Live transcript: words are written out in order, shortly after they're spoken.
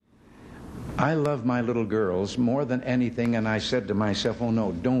I love my little girls more than anything, and I said to myself, oh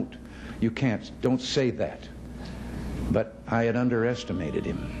no, don't say that. But I had underestimated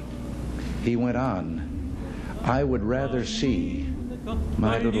him. He went on, I would rather see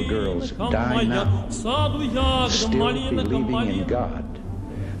my little girls die now, still believing in God,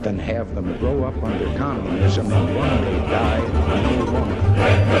 than have them grow up under communism and one day die no longer.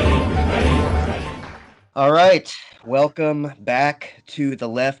 All right, welcome back to The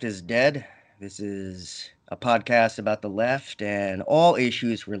Left is Dead. This is a podcast about the left and all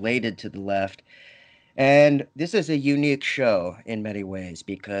issues related to the left. And this is a unique show in many ways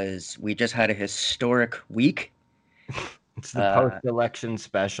because we just had a historic week. It's the post-election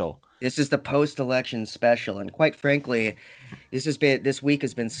special. This is the post-election special, and quite frankly, this week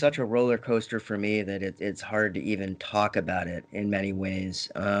has been such a roller coaster for me that it's hard to even talk about it in many ways.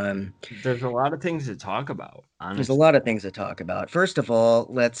 There's a lot of things to talk about. Honestly. There's a lot of things to talk about. First of all,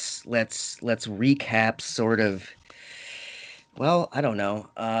 let's recap sort of. Well, I don't know.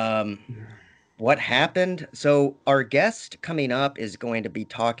 What happened? So our guest coming up is going to be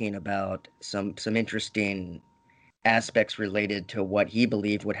talking about some interesting aspects related to what he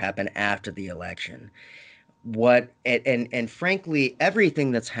believed would happen after the election. And frankly,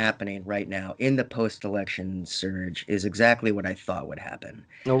 everything that's happening right now in the post-election surge is exactly what I thought would happen.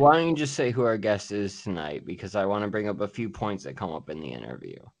 Well, why don't you just say who our guest is tonight? Because I want to bring up a few points that come up in the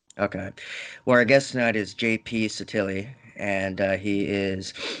interview. Okay. Well, our guest tonight is JP Sottile, and he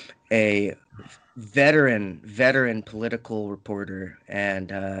is a veteran political reporter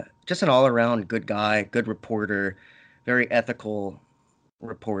and just an all-around good guy, good reporter, very ethical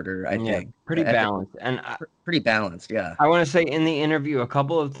reporter, I think. Pretty balanced. And pretty balanced, yeah. I want to say in the interview, a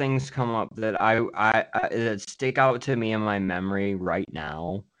couple of things come up that I that stick out to me in my memory right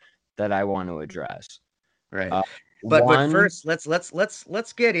now that I want to address. Right. But first,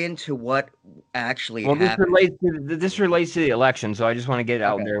 let's get into what actually happened. This relates to the election, so I just want to get it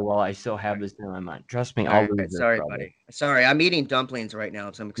out there while I still have this in my mind. Trust me, I'll lose Sorry, buddy. Sorry, I'm eating dumplings right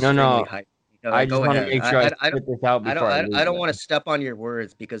now, so I'm extremely hyped. I just want to make sure I spit this out before I don't want to step on your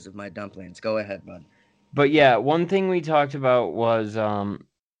words because of my dumplings. Go ahead, bud. But yeah, one thing we talked about was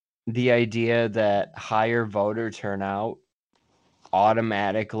the idea that higher voter turnout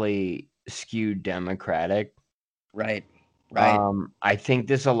automatically skewed Democratic. Right. I think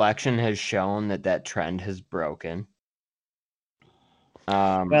this election has shown that trend has broken. Okay.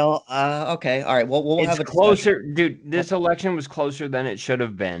 All right. Well, we'll have a closer, dude. This election was closer than it should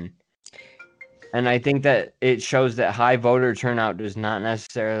have been. And I think that it shows that high voter turnout does not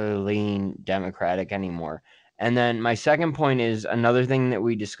necessarily lean Democratic anymore. And then my second point is another thing that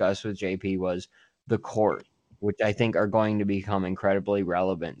we discussed with JP was the court, which I think are going to become incredibly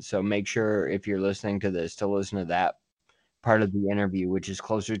relevant. So make sure if you're listening to this to listen to that part of the interview, which is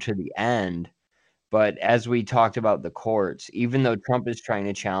closer to the end. But as we talked about the courts, even though Trump is trying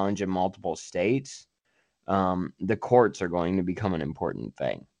to challenge in multiple states, the courts are going to become an important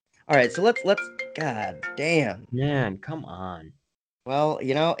thing. All right, so let's God damn. Man, come on. Well,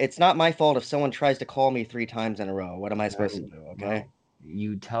 it's not my fault if someone tries to call me 3 times in a row. What am I supposed to do, okay?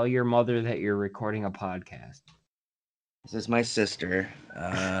 You tell your mother that you're recording a podcast. This is my sister.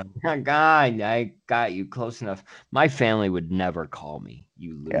 God, I got you close enough. My family would never call me,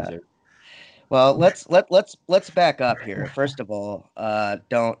 you loser. Yeah. Well, let's back up here. First of all, I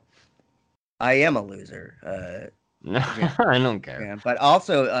am a loser. I don't care. Yeah, but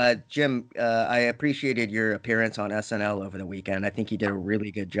also, Jim, I appreciated your appearance on SNL over the weekend. I think you did a really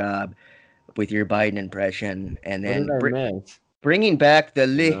good job with your Biden impression, and then bringing back the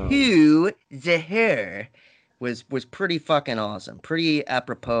Lehu Zahir was pretty fucking awesome. Pretty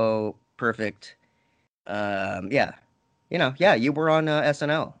apropos, perfect. You were on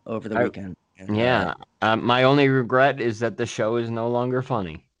SNL over the weekend. And, my only regret is that the show is no longer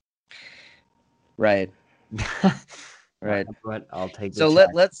funny. Right. Right. But I'll take. So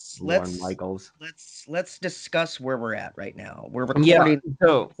let's discuss where we're at right now. We're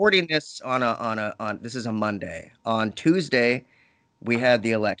recording this on this is a Monday. On Tuesday, we had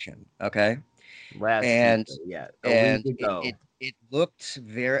the election. Okay. Tuesday, and it looked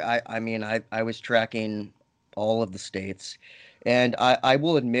very. I was tracking all of the states, and I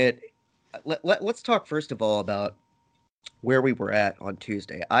will admit. Let's talk first of all about where we were at on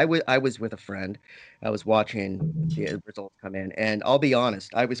Tuesday. I was with a friend. I was watching the results come in, and I'll be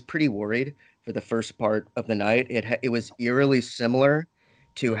honest, I was pretty worried for the first part of the night. It was eerily similar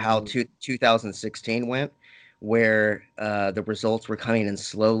to how 2016 went, where the results were coming in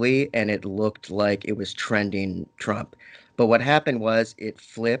slowly, and it looked like it was trending Trump. But what happened was it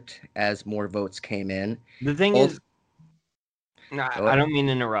flipped as more votes came in. The thing is, No, I don't mean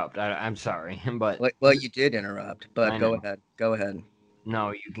to interrupt. I'm sorry, but well, you did interrupt. But go ahead. Go ahead.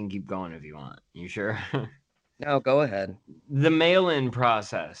 No, you can keep going if you want. You sure? No, go ahead. The mail-in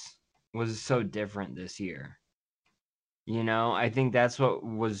process was so different this year. I think that's what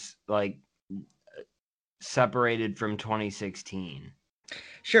was like separated from 2016.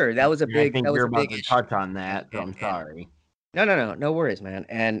 Sure, that was a big. I think That was you're a big about to issue. touch on that, so I'm sorry. No worries, man.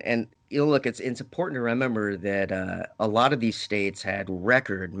 And look, it's important to remember that a lot of these states had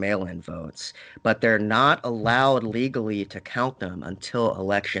record mail-in votes, but they're not allowed legally to count them until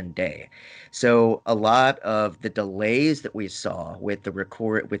election day. So a lot of the delays that we saw with the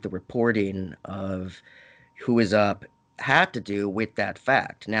reporting of who is up had to do with that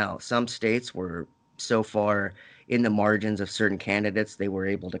fact. Now, some states were so far in the margins of certain candidates they were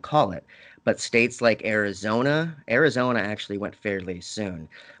able to call it. But states like Arizona actually went fairly soon.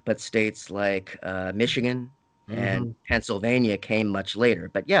 But states like Michigan and Pennsylvania came much later.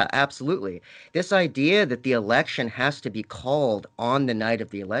 But yeah, absolutely. This idea that the election has to be called on the night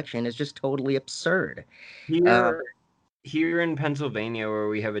of the election is just totally absurd. Here in Pennsylvania, where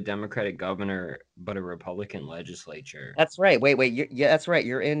we have a Democratic governor but a Republican legislature. That's right. Wait. Yeah, that's right.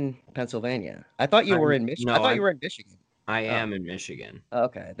 You're in Pennsylvania. I thought you were in Michigan. No, I thought you were in Michigan. I am in Michigan.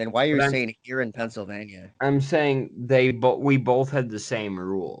 Okay, then why are you saying here in Pennsylvania? I'm saying we both had the same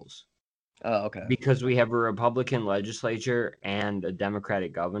rules. Oh, okay. Because we have a Republican legislature and a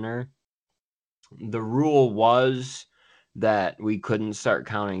Democratic governor. The rule was that we couldn't start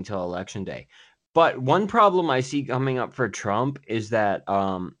counting till election day. But one problem I see coming up for Trump is that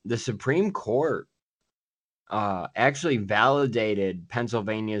the Supreme Court actually validated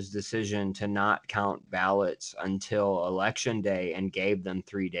Pennsylvania's decision to not count ballots until election day and gave them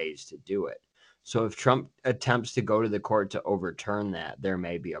 3 days to do it. So if Trump attempts to go to the court to overturn that, there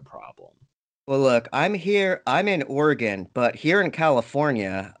may be a problem. Well, look, I'm in Oregon, but here in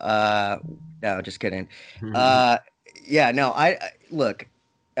California, no, just kidding. Yeah, no, look,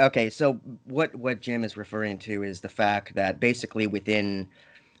 okay, so what Jim is referring to is the fact that basically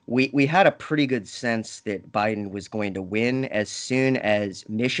we had a pretty good sense that Biden was going to win as soon as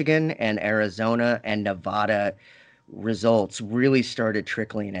Michigan and Arizona and Nevada results really started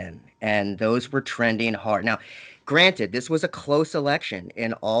trickling in, and those were trending hard. Now, granted, this was a close election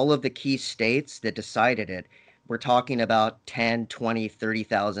in all of the key states that decided it. We're talking about 10, 20,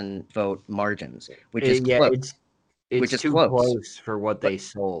 30,000 vote margins, which is close. It's too close for what they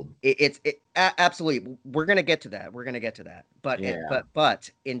sold. Absolutely. We're going to get to that. But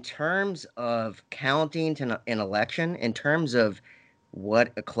in terms of counting to an election, in terms of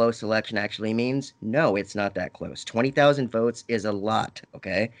what a close election actually means, no, it's not that close. 20,000 votes is a lot,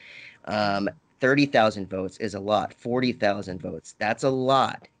 okay? 30,000 votes is a lot. 40,000 votes, that's a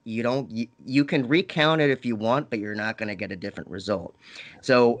lot. You can recount it if you want, but you're not going to get a different result.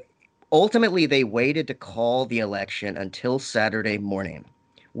 So ultimately, they waited to call the election until Saturday morning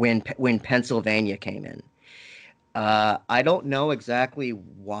when Pennsylvania came in. I don't know exactly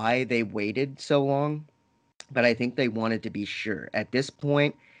why they waited so long, but I think they wanted to be sure. At this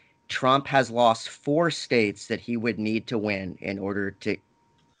point, Trump has lost 4 states that he would need to win in order to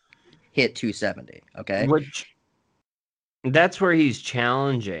hit 270. Okay. That's where he's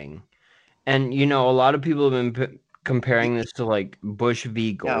challenging. And, a lot of people have been comparing this to like Bush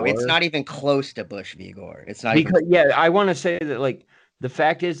v. Gore. No, it's not even close to Bush v. Gore. It's not I want to say that like the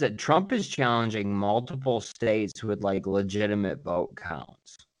fact is that Trump is challenging multiple states with like legitimate vote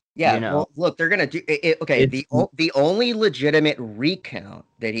counts. Yeah, well, look, they're gonna do it. Okay, the only legitimate recount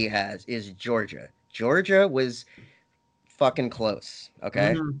that he has is Georgia. Georgia was fucking close.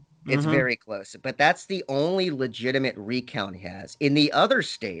 Okay, it's very close, but that's the only legitimate recount he has. In the other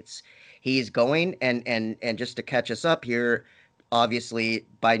states, he's going and just to catch us up here. Obviously,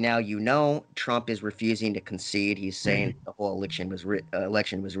 by now Trump is refusing to concede. He's saying the whole election was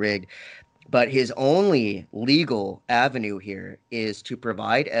rigged. But his only legal avenue here is to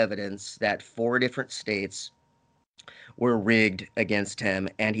provide evidence that 4 different states were rigged against him,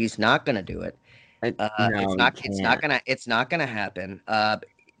 and he's not going to do it. It's not going to happen.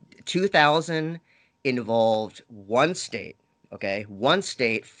 2000 involved one state, okay,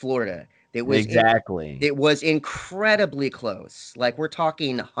 Florida. It was incredibly close. Like we're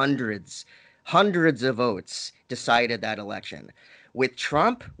talking hundreds of votes decided that election. With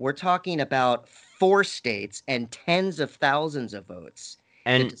Trump, we're talking about 4 states and tens of thousands of votes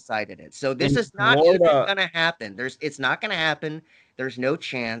that decided it. So this is not even going to happen. It's not going to happen. There's no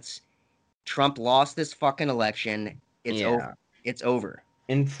chance. Trump lost this fucking election. It's over. It's over.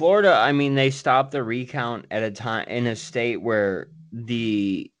 In Florida, I mean, they stopped the recount at a time in a state where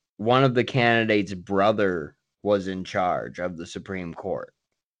one of the candidates' brother was in charge of the Supreme Court.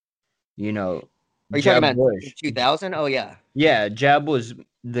 You know, Are you Jeb talking about Bush. in 2000? Oh, yeah. Yeah, Jeb was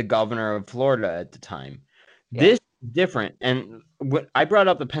the governor of Florida at the time. Yeah. This is different. And what I brought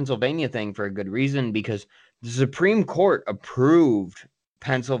up the Pennsylvania thing for a good reason, because the Supreme Court approved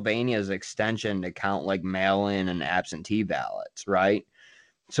Pennsylvania's extension to count like mail-in and absentee ballots, right?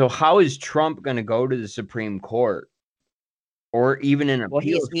 So how is Trump going to go to the Supreme Court or even an Well,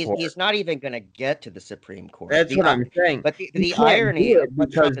 appeals court? he's not even going to get to the Supreme Court. That's what I'm saying. But You the can't irony do of it what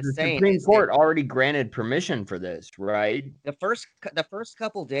because Trump is the saying Supreme is Court already granted permission for this, right? the first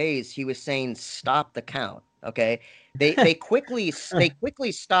couple days he was saying stop the count. Okay, they quickly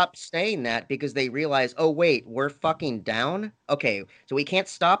stopped saying that because they realized, oh wait, we're fucking down. Okay, so we can't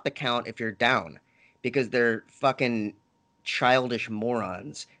stop the count if you're down because they're fucking childish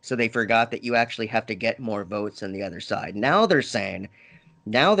morons. So they forgot that you actually have to get more votes on the other side. Now they're saying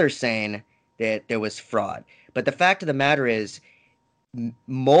that there was fraud. But the fact of the matter is,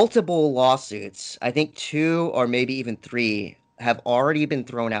 multiple lawsuits, I think 2 or maybe even 3, have already been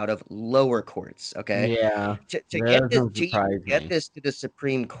thrown out of lower courts. Okay, Yeah, to that doesn't even surprise get me. this to the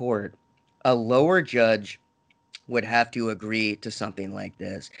Supreme Court, a lower judge would have to agree to something like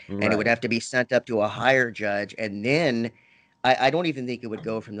this, and it would Right. have to be sent up to a higher judge, and then I don't even think it would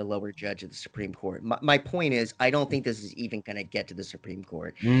go from the lower judge of the Supreme Court. My point is, I don't think this is even going to get to the Supreme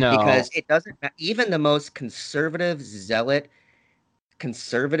Court No. because it doesn't. Even the most conservative, zealot,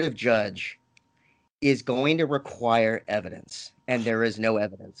 conservative judge is going to require evidence, and there is no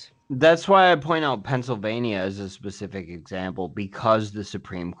evidence. That's why I point out Pennsylvania as a specific example, because the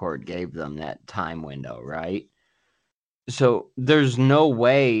Supreme Court gave them that time window, right? So there's no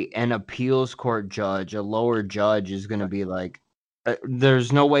way an appeals court judge, a lower judge, is going to be like,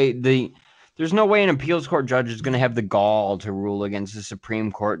 there's no way an appeals court judge is going to have the gall to rule against the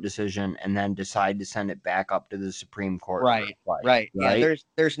Supreme Court decision and then decide to send it back up to the Supreme Court. Right. Yeah,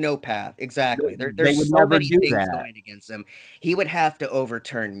 there's no path. Exactly. They There's would so never many do things that. going against him. He would have to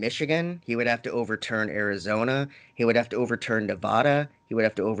overturn Michigan. He would have to overturn Arizona. He would have to overturn Nevada. He would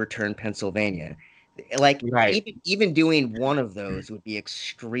have to overturn Pennsylvania. Like Right. even doing one of those would be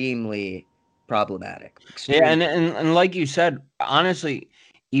extremely problematic. Yeah, Extremely. and like you said, honestly,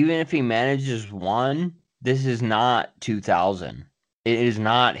 even if he manages one, this is not 2000. It is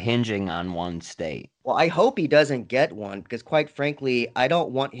not hinging on one state. Well, I hope he doesn't get one because, quite frankly, I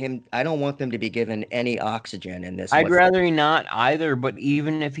don't want them to be given any oxygen in this. I'd rather he not either, but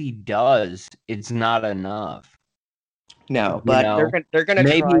even if he does, it's not enough. No, but they're gonna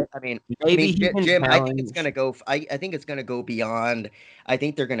try. I mean, Jim, I think it's gonna go. I think it's gonna go beyond. I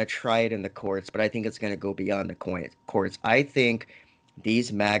think they're gonna try it in the courts, but I think it's gonna go beyond the courts. I think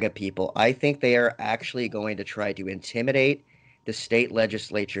these MAGA people. I think they are actually going to try to intimidate the state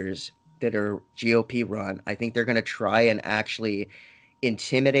legislatures that are GOP run. I think they're going to try and actually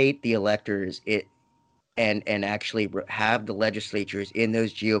intimidate the electors. And actually have the legislatures in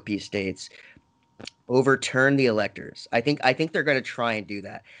those GOP states overturn the electors. I think they're going to try and do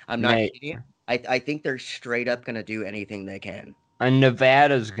that. I'm not kidding. I think they're straight up going to do anything they can. And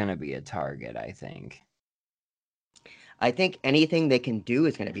Nevada's going to be a target, I think. I think anything they can do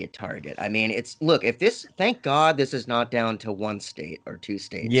is going to be a target. I mean, thank God this is not down to one state or 2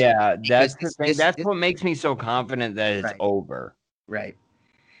 states. Yeah, that's the thing. That's what makes me so confident that it's over. Right.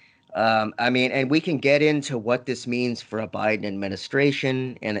 I mean, and we can get into what this means for a Biden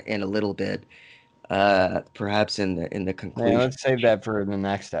administration in a little bit. Perhaps in the conclusion. Yeah, let's save that for the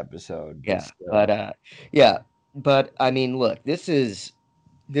next episode. Yeah, but I mean, look, this is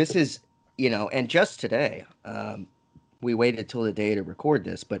and just today, we waited till the day to record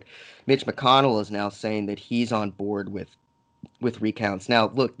this, but Mitch McConnell is now saying that he's on board with recounts. Now,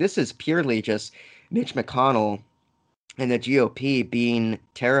 look, this is purely just Mitch McConnell and the GOP being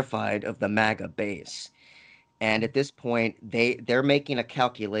terrified of the MAGA base, and at this point, they're making a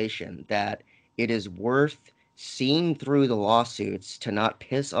calculation that it is worth seeing through the lawsuits to not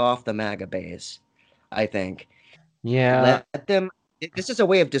piss off the MAGA base, I think. Yeah. Let them. This is a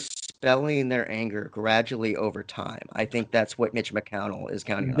way of dispelling their anger gradually over time. I think that's what Mitch McConnell is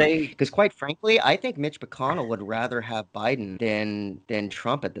counting on. Because quite frankly, I think Mitch McConnell would rather have Biden than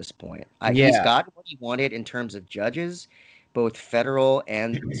Trump at this point. He's got what he wanted in terms of judges, both federal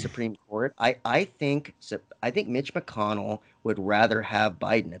and Supreme Court. I think Mitch McConnell would rather have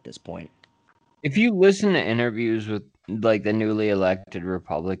Biden at this point. If you listen to interviews with like the newly elected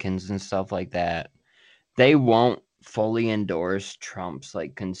Republicans and stuff like that, they won't fully endorse Trump's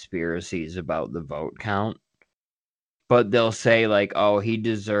like conspiracies about the vote count. But they'll say like, oh, he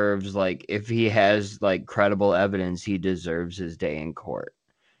deserves, like, if he has like credible evidence, he deserves his day in court.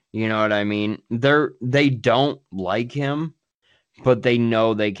 You know what I mean? They don't like him, but they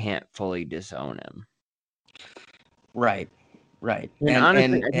know they can't fully disown him. Right. And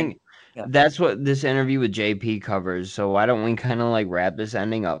honestly, I think that's what this interview with JP covers. So why don't we kind of like wrap this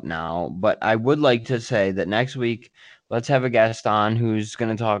ending up now? But I would like to say that next week, let's have a guest on who's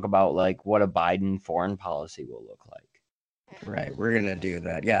going to talk about like what a Biden foreign policy will look like. Right, we're gonna do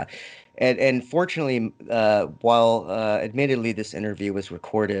that, yeah. And fortunately, while admittedly this interview was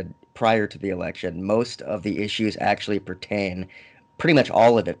recorded prior to the election, most of the issues actually pertain, pretty much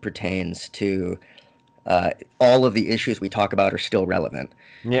all of it pertains to all of the issues we talk about are still relevant.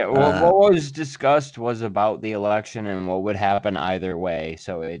 Yeah, what was discussed was about the election and what would happen either way,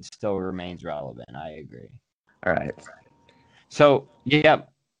 so it still remains relevant. I agree. All right. So, yeah,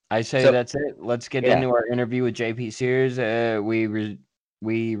 I say that's it. Let's get into our interview with JP Sears.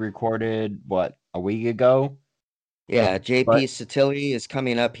 We recorded what, a week ago? Yeah, JP Sottile is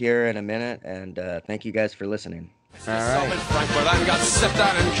coming up here in a minute, and thank you guys for listening. All right. In Frankfurt and got sipped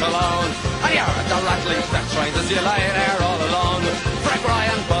out in Cologne. And you're at the rattling step trains as you lay there all alone. Frank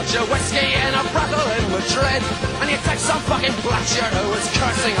Ryan bought you whiskey in a brothel in Madrid. And you take some fucking black shirt who is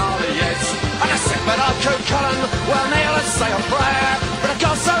cursing all the yids. And a sick bit of Coot Cullen will kneel and say a prayer. But it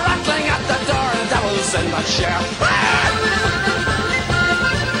goes a rattling at the door and the devil's in the chair.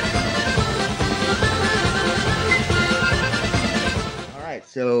 All right,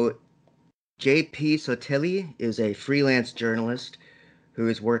 so JP Sottile is a freelance journalist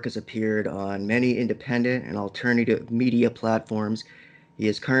whose work has appeared on many independent and alternative media platforms. He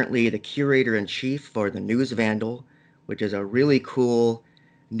is currently the curator-in-chief for the News Vandal, which is a really cool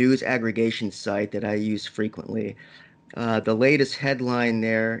news aggregation site that I use frequently. The latest headline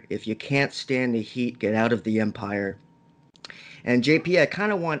there, "If you can't stand the heat, get out of the empire." And JP, I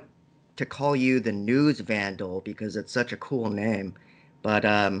kind of want to call you the News Vandal because it's such a cool name, but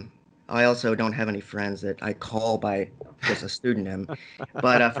I also don't have any friends that I call by just a pseudonym.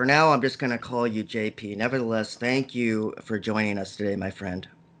 But for now, I'm just going to call you JP. Nevertheless, thank you for joining us today, my friend.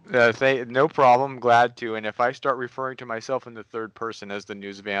 No problem. Glad to. And if I start referring to myself in the third person as the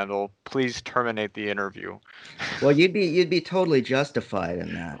News Vandal, please terminate the interview. Well, you'd be totally justified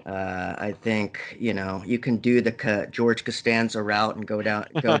in that. I think you can do the George Costanza route and go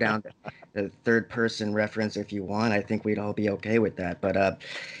down the third person reference if you want. I think we'd all be okay with that. But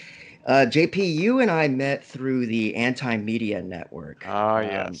JP, you and I met through the Anti-Media Network.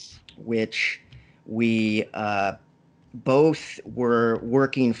 Yes. Which we both were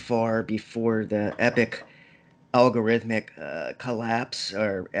working for before the epic algorithmic collapse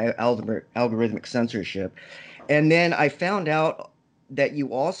or algorithmic censorship. And then I found out that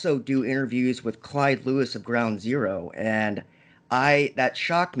you also do interviews with Clyde Lewis of Ground Zero, and that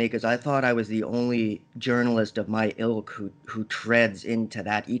shocked me because I thought I was the only journalist of my ilk who treads into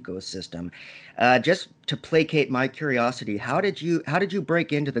that ecosystem. Just to placate my curiosity, how did you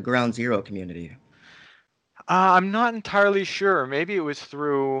break into the Ground Zero community? I'm not entirely sure. Maybe it was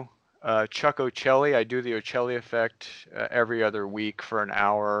through Chuck Ocelli. I do the Ocelli Effect every other week for an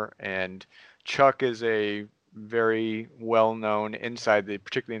hour, and Chuck is a very well-known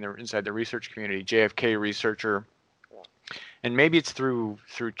particularly inside the research community, JFK researcher. And maybe it's through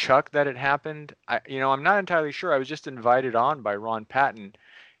Chuck that it happened. I'm not entirely sure. I was just invited on by Ron Patton,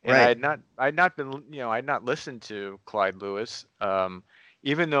 and right. I'd not listened to Clyde Lewis.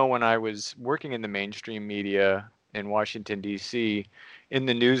 Even though when I was working in the mainstream media in Washington, D.C., in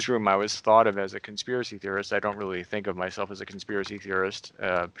the newsroom, I was thought of as a conspiracy theorist. I don't really think of myself as a conspiracy theorist,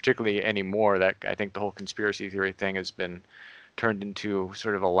 particularly anymore. That I think the whole conspiracy theory thing has been turned into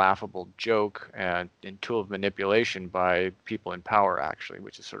sort of a laughable joke and tool of manipulation by people in power, actually,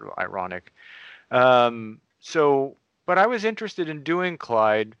 which is sort of ironic. But I was interested in doing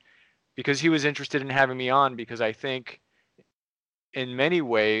Clyde because he was interested in having me on, because I think in many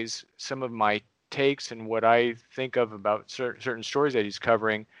ways, some of my takes and what I think of about certain stories that he's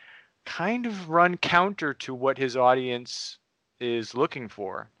covering kind of run counter to what his audience is looking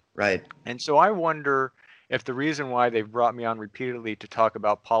for. Right. And so I wonder if the reason why they've brought me on repeatedly to talk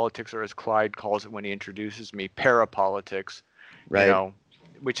about politics, or as Clyde calls it when he introduces me, parapolitics, right.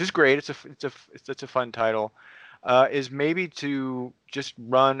 Which is great. It's a fun title. Is maybe to just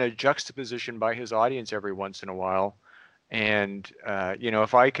run a juxtaposition by his audience every once in a while. And,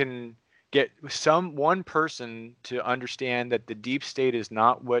 if I can get one person to understand that the deep state is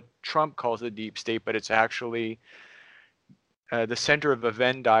not what Trump calls the deep state, but it's actually the center of a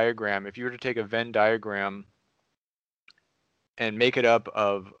Venn diagram. If you were to take a Venn diagram and make it up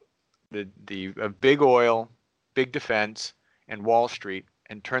of big oil, big defense, and Wall Street,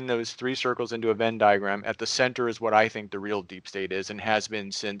 and turn those three circles into a Venn diagram, at the center is what I think the real deep state is, and has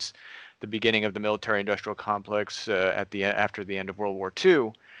been since the beginning of the military-industrial complex after the end of World War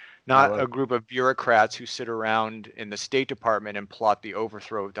II. Not a group of bureaucrats who sit around in the State Department and plot the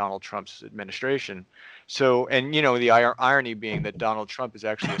overthrow of Donald Trump's administration. So, and you know, the irony being that Donald Trump is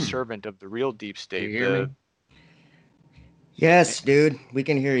actually a servant of the real deep state. You hear me? Yes, dude, we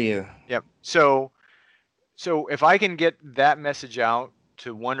can hear you. Yep. So if I can get that message out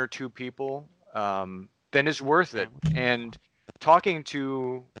to one or two people, then it's worth it. And talking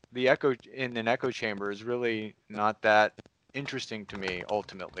to the echo in an echo chamber is really not that interesting to me.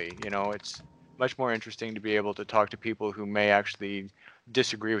 Ultimately, you know, it's much more interesting to be able to talk to people who may actually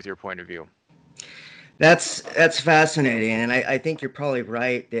disagree with your point of view. That's fascinating, and I think you're probably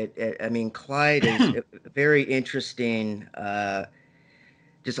right that I mean Clyde is very interesting.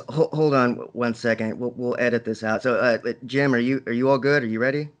 Just hold on one second. We'll edit this out. So Jim, are you all good? Are you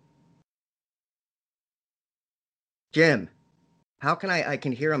ready? Jim, how can I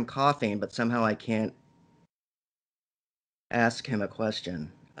can hear him coughing, but somehow I can't ask him a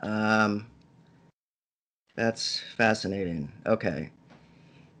question. That's fascinating. Okay.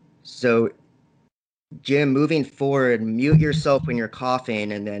 So Jim, moving forward, mute yourself when you're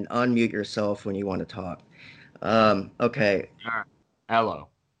coughing and then unmute yourself when you want to talk. Okay. All right. Hello.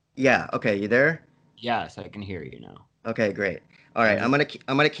 Yeah, okay, you there? Yes, I can hear you now. Okay, great. All right, I'm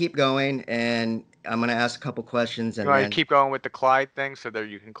gonna keep going, and I'm gonna ask a couple questions, and you want then to keep going with the Clyde thing so that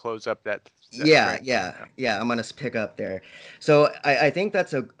you can close up that. Yeah. I'm gonna pick up there. So I think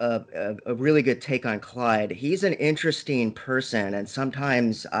that's a really good take on Clyde. He's an interesting person, and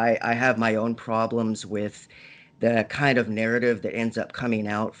sometimes I have my own problems with the kind of narrative that ends up coming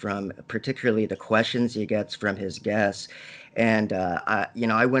out from particularly the questions he gets from his guests. And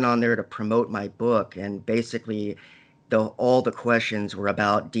I went on there to promote my book, and basically all the questions were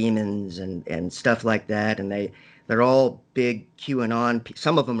about demons and stuff like that, and they're all big QAnon.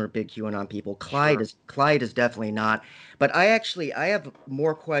 Some of them are big QAnon people. Clyde is definitely not. But I have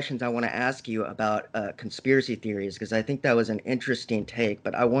more questions I want to ask you about conspiracy theories, because I think that was an interesting take.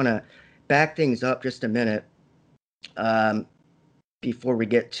 But I want to back things up just a minute before we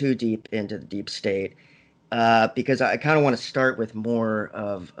get too deep into the deep state, because I kind of want to start with more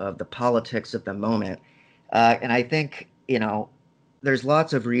of the politics of the moment. And I think, there's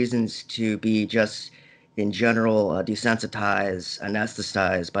lots of reasons to be just in general desensitized,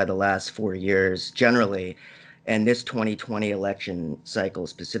 anesthetized by the last 4 years generally, and this 2020 election cycle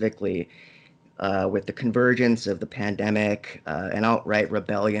specifically, with the convergence of the pandemic, an outright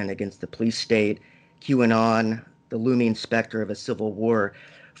rebellion against the police state, QAnon, the looming specter of a civil war.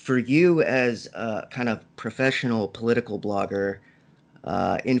 For you as a kind of professional political blogger,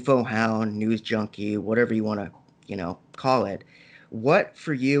 info hound, news junkie, whatever you want to, call it, what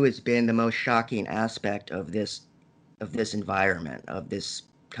for you has been the most shocking aspect of this environment, of this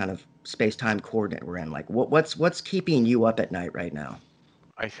kind of space-time coordinate we're in? Like, what's keeping you up at night right now?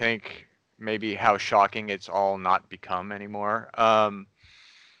 I think maybe how shocking it's all not become anymore.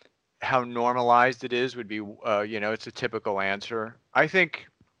 How normalized it is would be, it's a typical answer. I think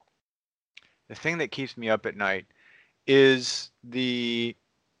the thing that keeps me up at night is the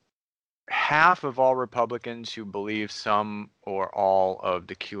half of all Republicans who believe some or all of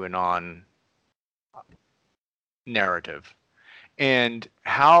the QAnon narrative, and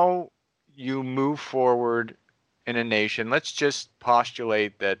how you move forward in a nation. Let's just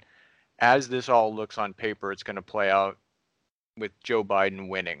postulate that as this all looks on paper, it's going to play out with Joe Biden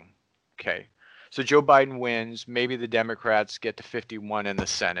winning. Okay. So Joe Biden wins, maybe the Democrats get to 51 in the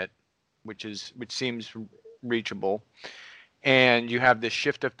Senate, which seems reachable. And you have this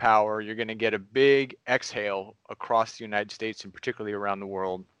shift of power. You're going to get a big exhale across the United States and particularly around the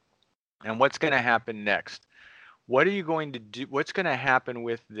world. And what's going to happen next? What are you going to do? What's going to happen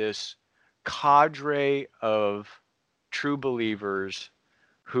with this cadre of true believers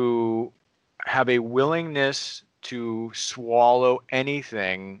who have a willingness to swallow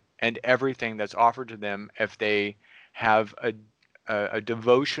anything and everything that's offered to them if they have a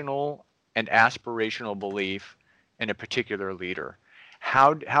devotional and aspirational belief in a particular leader?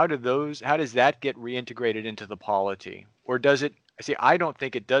 How does that get reintegrated into the polity? Or does it? See, I don't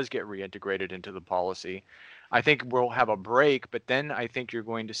think it does get reintegrated into the policy. I think we'll have a break, but then I think you're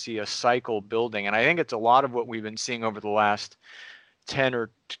going to see a cycle building. And I think it's a lot of what we've been seeing over the last 10 or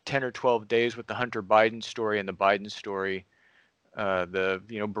 12 days with the Hunter Biden story and the Biden story,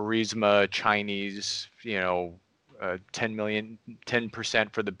 Burisma Chinese,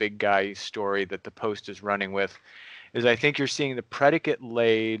 10% for the big guy story that the Post is running with, is I think you're seeing the predicate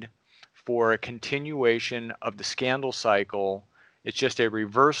laid for a continuation of the scandal cycle It's just a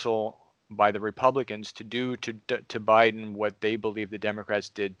reversal by the Republicans to do to Biden what they believe the Democrats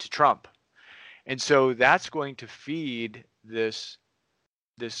did to Trump. And so that's going to feed this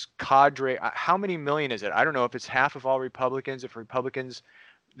cadre. How many million is it? I don't know if it's half of all Republicans. If Republicans,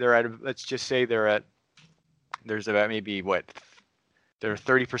 they're at, let's just say there's about maybe what, they're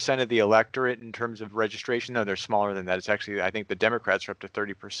 30% of the electorate in terms of registration. No, they're smaller than that. It's actually, I think the Democrats are up to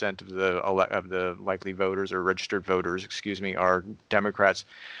 30% of the likely voters or registered voters, excuse me, are Democrats.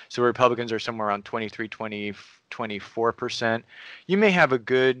 So Republicans are somewhere around 24%. You may have a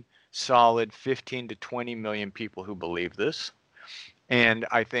good solid 15 to 20 million people who believe this. And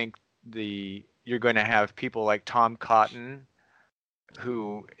I think you're going to have people like Tom Cotton,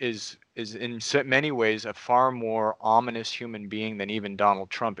 who is in many ways a far more ominous human being than even Donald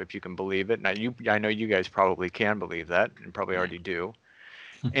Trump, if you can believe it. Now, I know you guys probably can believe that, and probably already do.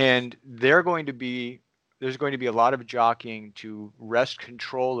 And there's going to be a lot of jockeying to wrest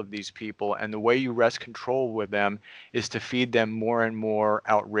control of these people, and the way you wrest control with them is to feed them more and more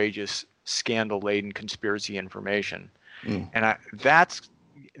outrageous, scandal-laden conspiracy information. And that's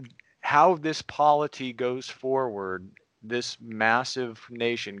how this polity goes forward. This massive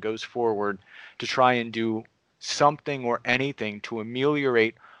nation goes forward to try and do something or anything to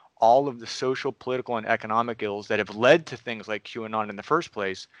ameliorate all of the social, political, and economic ills that have led to things like QAnon in the first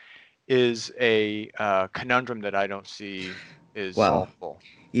place, is a conundrum that I don't see is solvable.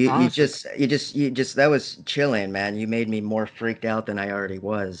 You just that was chilling, man. You made me more freaked out than I already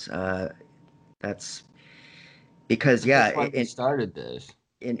was. That's because it started this.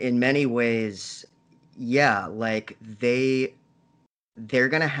 In many ways, like they're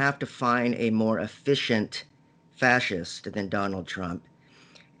gonna have to find a more efficient fascist than Donald Trump.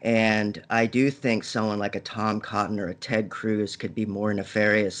 And I do think someone like a Tom Cotton or a Ted Cruz could be more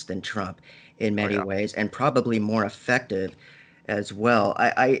nefarious than Trump in many ways, and probably more effective as well.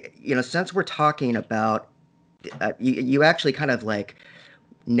 Since we're talking about, you actually kind of like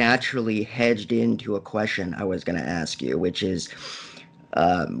naturally hedged into a question I was going to ask you, which is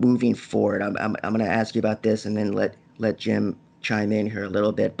moving forward. I'm going to ask you about this, and then let Jim chime in here a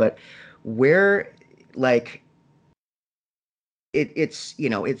little bit. But where, like,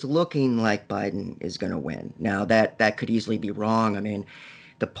 it's looking like Biden is going to win. Now that could easily be wrong. I mean,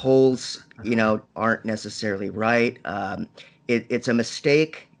 the polls, aren't necessarily right. It's a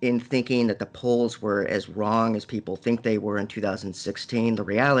mistake in thinking that the polls were as wrong as people think they were in 2016. The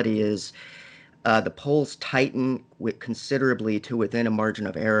reality is the polls tighten considerably to within a margin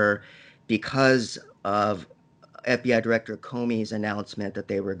of error because of FBI Director Comey's announcement that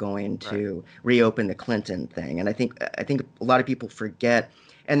they were going to reopen the Clinton thing. And I think a lot of people forget,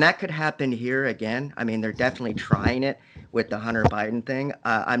 and that could happen here again. I mean, they're definitely trying it with the Hunter Biden thing.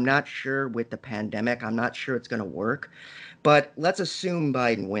 I'm not sure with the pandemic. I'm not sure it's going to work. But let's assume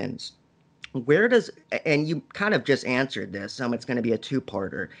Biden wins. And you kind of just answered this, it's going to be a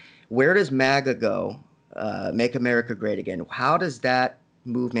two-parter. Where does MAGA go? Make America Great Again. How does that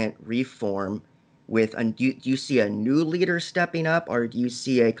movement reform? Do you see a new leader stepping up, or do you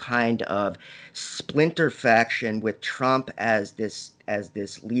see a kind of splinter faction with Trump as this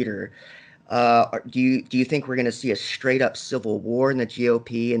leader? Do you think we're going to see a straight up civil war in the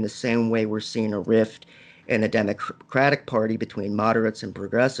GOP in the same way we're seeing a rift in the Democratic Party between moderates and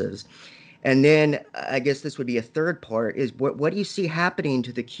progressives? And then I guess this would be a third part, is what do you see happening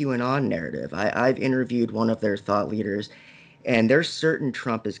to the QAnon narrative? I've interviewed one of their thought leaders, and they're certain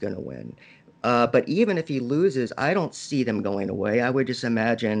Trump is going to win. But even if he loses, I don't see them going away. I would just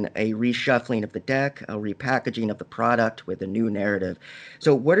imagine a reshuffling of the deck, a repackaging of the product with a new narrative.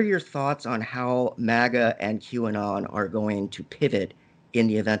 So what are your thoughts on how MAGA and QAnon are going to pivot in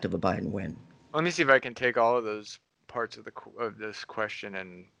the event of a Biden win? Let me see if I can take all of those parts of this question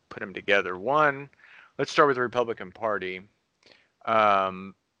and put them together. One, let's start with the Republican Party.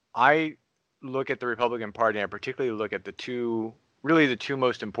 I look at the Republican Party, and I particularly look at the two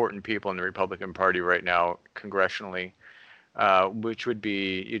most important people in the Republican Party right now, congressionally, which would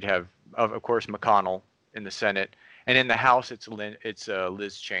be, you'd have, of course, McConnell in the Senate, and in the House, it's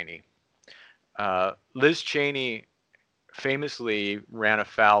Liz Cheney. Liz Cheney famously ran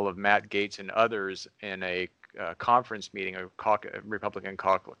afoul of Matt Gaetz and others in a conference meeting, a Republican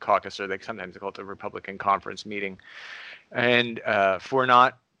caucus, or sometimes they call it the Republican conference meeting, and for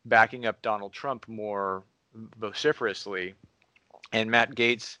not backing up Donald Trump more vociferously. And Matt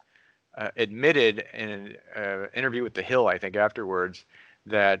Gaetz admitted in an interview with The Hill, I think afterwards,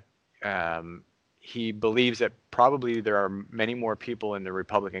 that he believes that probably there are many more people in the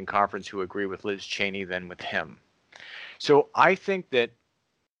Republican conference who agree with Liz Cheney than with him. So I think that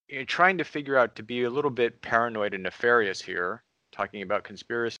trying to figure out, to be a little bit paranoid and nefarious here, talking about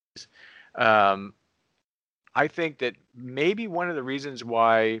conspiracies. I think that maybe one of the reasons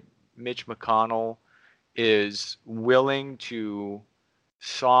why Mitch McConnell is willing to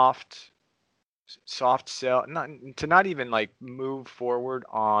soft sell, not even like move forward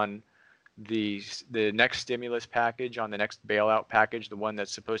on the next stimulus package, on the next bailout package, the one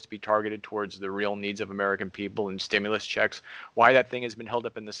that's supposed to be targeted towards the real needs of American people and stimulus checks, why that thing has been held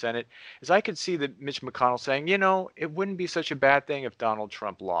up in the Senate, is I could see that Mitch McConnell saying, it wouldn't be such a bad thing if Donald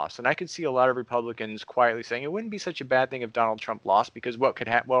Trump lost. And I could see a lot of Republicans quietly saying it wouldn't be such a bad thing if Donald Trump lost, because what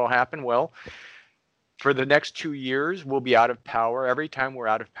will happen? Well, for the next 2 years, we'll be out of power. Every time we're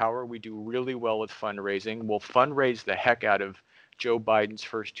out of power, we do really well with fundraising. We'll fundraise the heck out of Joe Biden's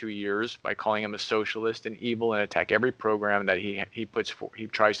first 2 years by calling him a socialist and evil and attack every program that he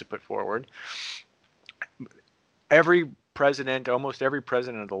tries to put forward. Almost every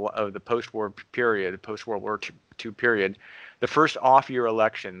president of the post-war period, post-World War II period, the first off-year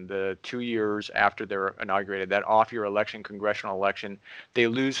election, the 2 years after they're inaugurated, that off-year election, congressional election, they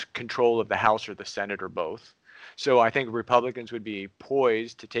lose control of the House or the Senate or both. So I think Republicans would be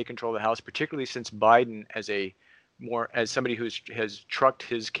poised to take control of the House, particularly since Biden, as somebody who has trucked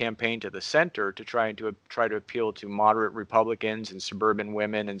his campaign to the center to try to appeal to moderate Republicans and suburban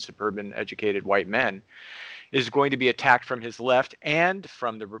women and suburban educated white men, is going to be attacked from his left and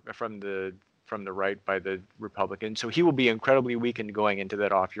from the right by the Republicans. So he will be incredibly weakened going into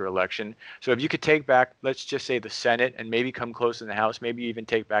that off-year election. So if you could take back, let's just say, the Senate and maybe come close in the House, maybe even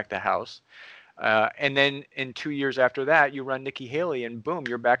take back the House. And then in 2 years after that, you run Nikki Haley and boom,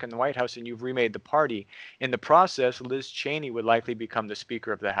 you're back in the White House and you've remade the party. In the process, Liz Cheney would likely become the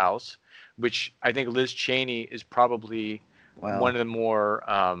Speaker of the House, which I think Liz Cheney is probably one of the more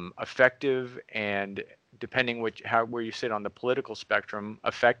effective and, depending where you sit on the political spectrum,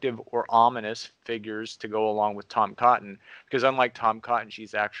 effective or ominous figures to go along with Tom Cotton. Because unlike Tom Cotton,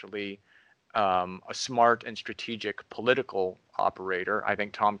 she's actually a smart and strategic political operator. I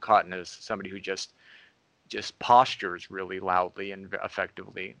think Tom Cotton is somebody who just postures really loudly and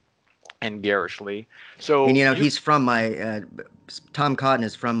effectively and garishly. So, and he's from Tom Cotton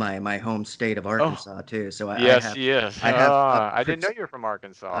is from my home state of Arkansas too. So yes, he is. I didn't know you were from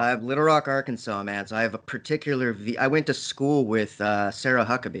Arkansas. I have Little Rock, Arkansas, man. So I have a particular I went to school with Sarah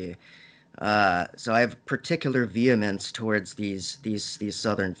Huckabee. So I have particular vehemence towards these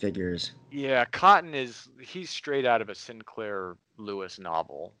Southern figures. Yeah, Cotton he's straight out of a Sinclair Lewis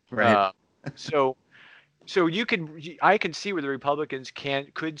novel. Right. So I can see where the Republicans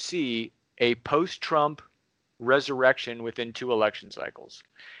could see a post-Trump resurrection within 2 election cycles.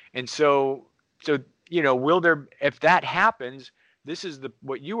 And so will there, if that happens, this is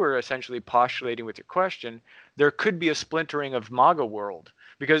what you were essentially postulating with your question, there could be a splintering of MAGA world,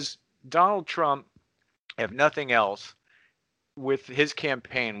 because Donald Trump, if nothing else, with his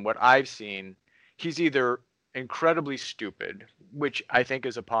campaign, what I've seen, he's either incredibly stupid, which I think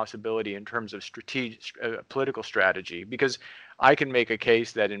is a possibility in terms of political strategy, because I can make a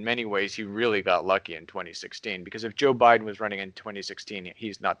case that in many ways he really got lucky in 2016, because if Joe Biden was running in 2016,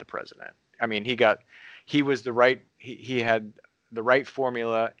 he's not the president. I mean, he had the right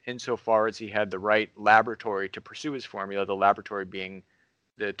formula insofar as he had the right laboratory to pursue his formula, the laboratory being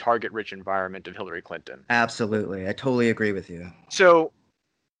the target-rich environment of Hillary Clinton. Absolutely. I totally agree with you. So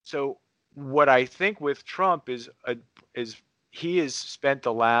what I think with Trump is he has spent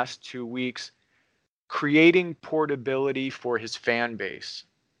the last 2 weeks creating portability for his fan base.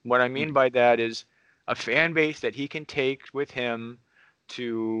 What I mean by that is a fan base that he can take with him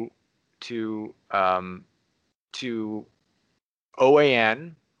to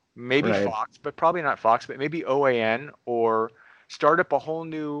OAN, maybe Right. Fox, but probably not Fox, but maybe OAN, or start up a whole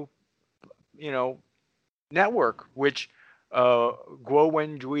new, network, which Guo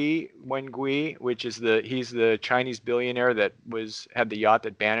Wengui, which is he's the Chinese billionaire that had the yacht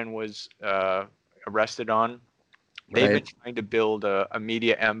that Bannon was arrested on. They've been trying to build a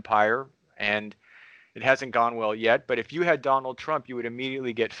media empire, and it hasn't gone well yet. But if you had Donald Trump, you would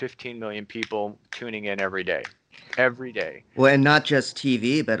immediately get 15 million people tuning in every day. Well, and not just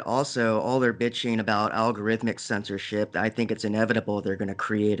TV, but also all their bitching about algorithmic censorship. I think it's inevitable they're going to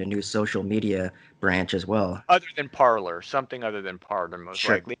create a new social media branch as well. Other than Parler, something other than Parler, most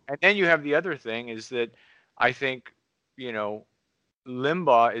likely. And then you have the other thing is that I think,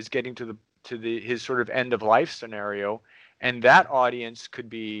 Limbaugh is getting to his sort of end of life scenario, and that audience could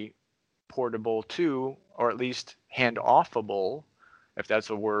be portable too, or at least hand-offable, if that's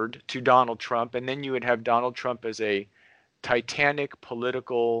a word, to Donald Trump. And then you would have Donald Trump as a titanic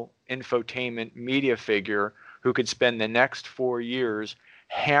political infotainment media figure who could spend the next 4 years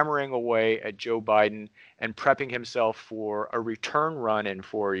hammering away at Joe Biden and prepping himself for a return run in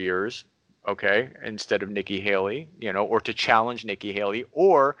 4 years, okay, instead of Nikki Haley, or to challenge Nikki Haley,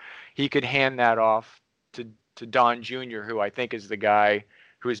 or he could hand that off to Don Jr., who I think is the guy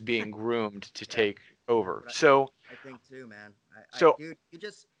who is being groomed to take over. So I think too, man. So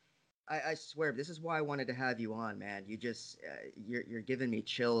I swear, this is why I wanted to have you on, man. You just, you're giving me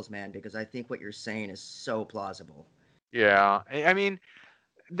chills, man, because I think what you're saying is so plausible. yeah, I mean,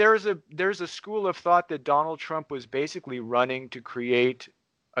 there's a school of thought that Donald Trump was basically running to create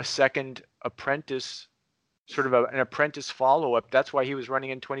a second apprentice, sort of an apprentice follow-up. That's why he was running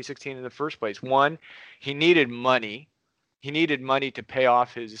in 2016 in the first place. One, he needed money. He needed money to pay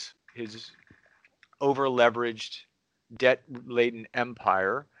off his over-leveraged, debt-laden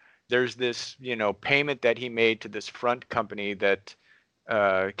empire. There's this, payment that he made to this front company that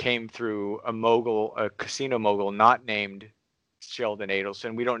came through a casino mogul not named Sheldon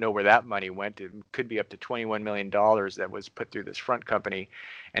Adelson. We don't know where that money went. It could be up to $21 million that was put through this front company,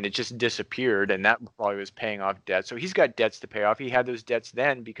 and it just disappeared, and that probably was paying off debt. So he's got debts to pay off. He had those debts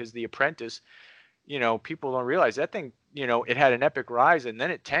then because The Apprentice, people don't realize that thing, it had an epic rise, and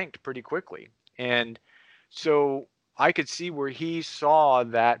then it tanked pretty quickly. And so I could see where he saw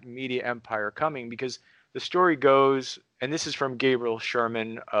that media empire coming, because the story goes, and this is from Gabriel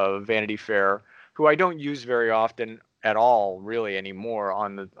Sherman of Vanity Fair, who I don't use very often at all really anymore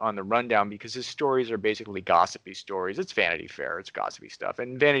on the rundown, because his stories are basically gossipy stories. It's Vanity Fair, it's gossipy stuff.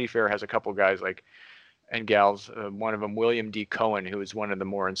 And Vanity Fair has a couple guys and gals, one of them, William D. Cohen, who is one of the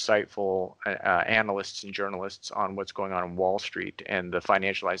more insightful analysts and journalists on what's going on in Wall Street and the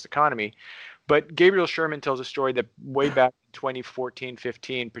financialized economy. But Gabriel Sherman tells a story that way back in 2014,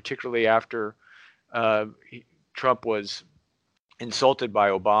 15, particularly after Trump was insulted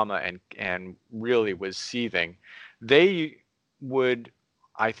by Obama and really was seething, they would,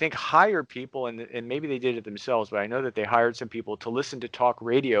 I think, hire people, and maybe they did it themselves, but I know that they hired some people to listen to talk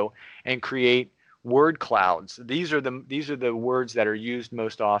radio and create word clouds. These are the words that are used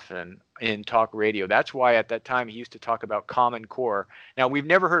most often in talk radio. That's why at that time he used to talk about Common Core. Now, we've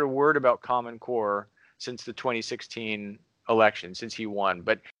never heard a word about Common Core since the 2016 election, since he won,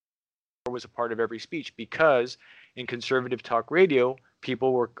 but it was a part of every speech, because in conservative talk radio,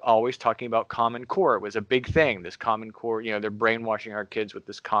 people were always talking about Common Core. It was a big thing, this Common Core, they're brainwashing our kids with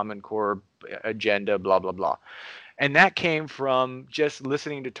this Common Core agenda, blah, blah, blah. And that came from just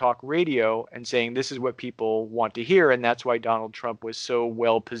listening to talk radio and saying, this is what people want to hear. And that's why Donald Trump was so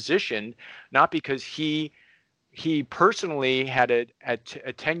well positioned, not because he personally had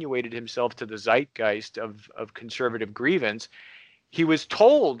attenuated himself to the zeitgeist of conservative grievance. He was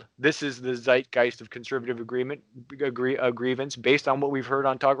told this is the zeitgeist of conservative grievance based on what we've heard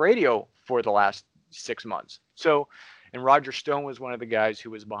on talk radio for the last 6 months. So, and Roger Stone was one of the guys who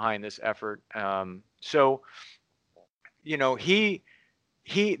was behind this effort. He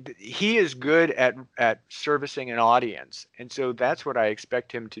is good at servicing an audience, and so that's what I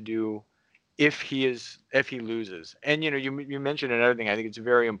expect him to do if he loses. And you mentioned another thing. I think it's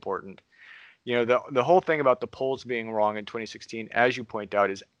very important. The whole thing about the polls being wrong in 2016, as you point out,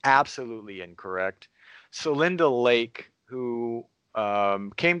 is absolutely incorrect. Celinda Lake, who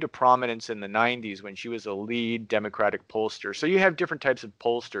came to prominence in the 90s when she was a lead Democratic pollster. So you have different types of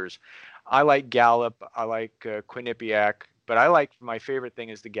pollsters. I like Gallup. I like Quinnipiac. But my favorite thing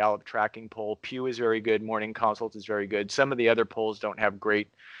is the Gallup tracking poll. Pew is very good. Morning Consult is very good. Some of the other polls don't have great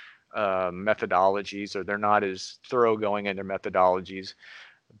methodologies, or they're not as thoroughgoing in their methodologies.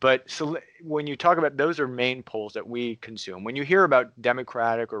 But so when you talk about, those are main polls that we consume. When you hear about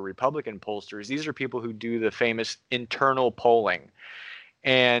Democratic or Republican pollsters, these are people who do the famous internal polling.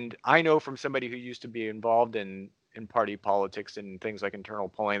 And I know from somebody who used to be involved in party politics and things like internal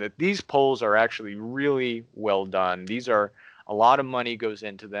polling that these polls are actually really well done. These are, a lot of money goes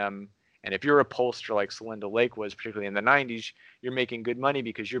into them. And if you're a pollster like Celinda Lake was, particularly in the 90s, you're making good money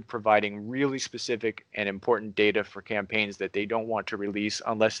because you're providing really specific and important data for campaigns that they don't want to release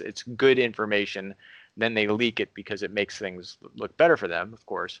unless it's good information. Then they leak it because it makes things look better for them, of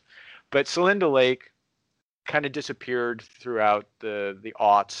course. But Celinda Lake kind of disappeared throughout the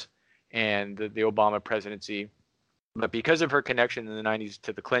aughts and the Obama presidency. But because of her connection in the 90s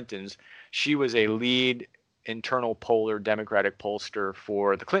to the Clintons, she was a lead internal poller, Democratic pollster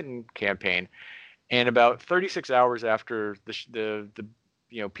for the Clinton campaign. And about 36 hours after the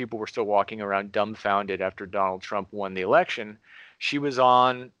people were still walking around dumbfounded after Donald Trump won the election, she was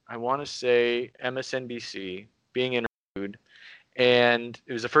on, I want to say, MSNBC being interviewed. And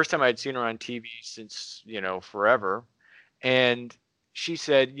it was the first time I'd seen her on TV since, forever. And she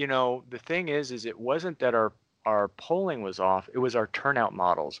said, the thing is it wasn't that our our polling was off, it was our turnout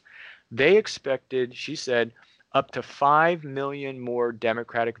models. They expected, she said, up to 5 million more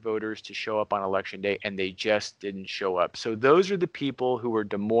Democratic voters to show up on election day, and they just didn't show up. So those are the people who were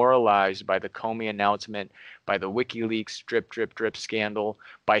demoralized by the Comey announcement, by the WikiLeaks drip scandal,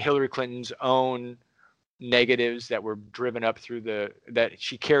 by Hillary Clinton's own negatives that were driven up through that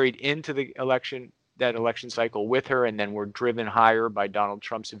she carried into the election, that election cycle with her, and then were driven higher by Donald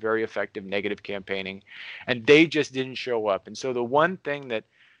Trump's very effective negative campaigning. And they just didn't show up. And so the one thing that,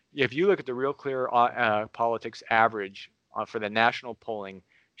 if you look at the Real Clear Politics average for the national polling,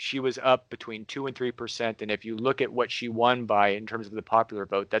 she was up between 2 and 3%. And if you look at what she won by in terms of the popular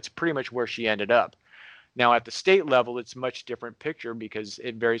vote, that's pretty much where she ended up. Now, at the state level, it's a much different picture because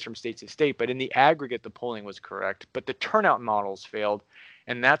it varies from state to state. But in the aggregate, the polling was correct. But the turnout models failed.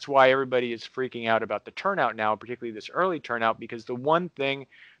 And that's why everybody is freaking out about the turnout now, particularly this early turnout, because the one thing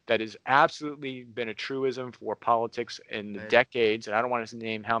that has absolutely been a truism for politics in the decades, and I don't want to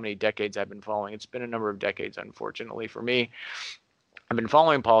name how many decades I've been following. It's been a number of decades, unfortunately, for me. I've been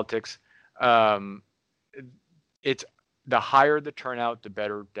following politics. It's the higher the turnout, the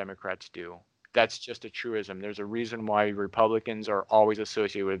better Democrats do. That's just a truism. There's a reason why Republicans are always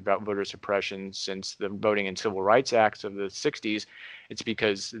associated with voter suppression since the Voting and Civil Rights Acts of the 60s. It's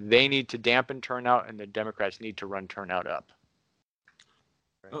because they need to dampen turnout and the Democrats need to run turnout up.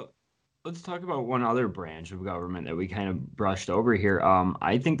 Let's talk about one other branch of government that we kind of brushed over here.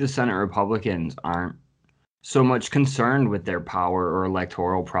 I think the Senate Republicans aren't so much concerned with their power or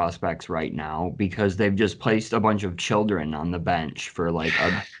electoral prospects right now because they've just placed a bunch of children on the bench for like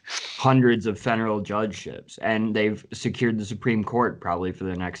hundreds of federal judgeships, and they've secured the Supreme Court probably for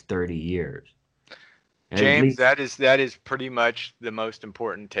the next 30 years. James, that is pretty much the most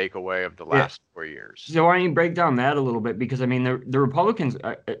important takeaway of the last 4 years. So why don't you break down that a little bit? Because I mean, the Republicans,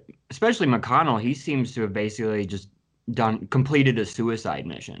 especially McConnell, he seems to have basically just completed a suicide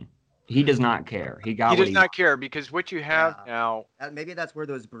mission. He does not care. He does not care because what you have now. Maybe that's where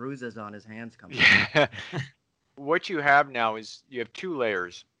those bruises on his hands come from. What you have now is you have two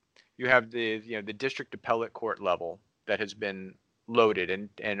layers. You have the district appellate court level that has been loaded,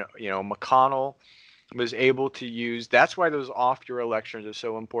 and McConnell was able to use. That's why those off-year elections are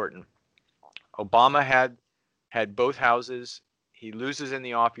so important. Obama had both houses. He loses in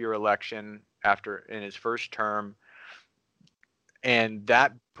the off-year election in his first term, and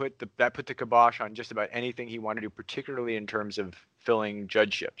that put the kibosh on just about anything he wanted to do, particularly in terms of filling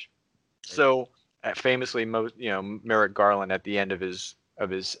judgeships. So, famously, Merrick Garland at the end of his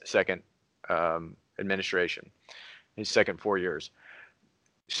second administration, his second 4 years.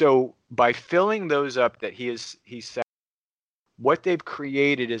 So by filling those up that he said, what they've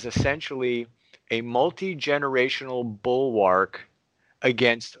created is essentially a multi-generational bulwark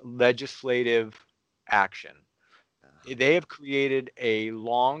against legislative action. They have created a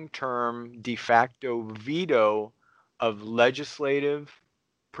long-term de facto veto of legislative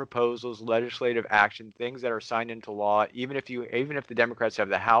proposals, legislative action, things that are signed into law. Even if the Democrats have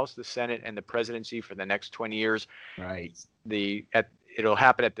the House, the Senate, and the presidency for the next 20 years, right? It'll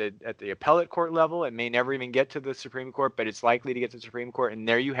happen at the appellate court level. It may never even get to the Supreme Court, but it's likely to get to the Supreme Court. And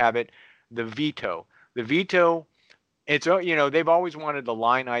there you have it, the veto. The veto, they've always wanted the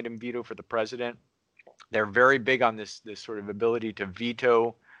line item veto for the president. They're very big on this sort of ability to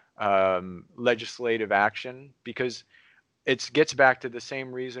veto legislative action because it gets back to the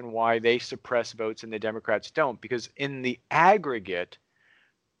same reason why they suppress votes and the Democrats don't. Because in the aggregate,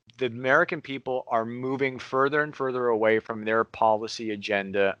 the American people are moving further and further away from their policy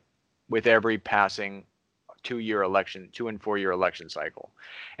agenda with every passing 2 and 4 year election cycle.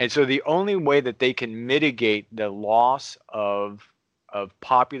 And so the only way that they can mitigate the loss of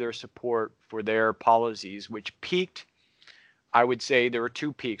popular support for their policies, which peaked, I would say there were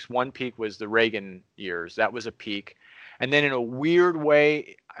two peaks. One peak was the Reagan years. That was a peak. And then in a weird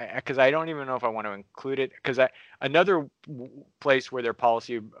way, because I don't even know if I want to include it, because another place where their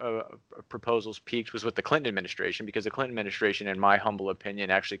policy proposals peaked was with the Clinton administration, because the Clinton administration, in my humble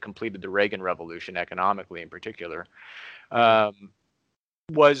opinion, actually completed the Reagan revolution economically in particular,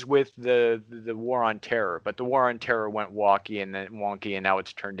 was with the war on terror. But the war on terror went wonky, and now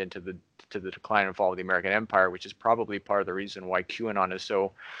it's turned into the decline and fall of the American empire, which is probably part of the reason why QAnon is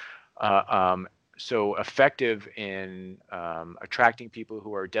so effective in attracting people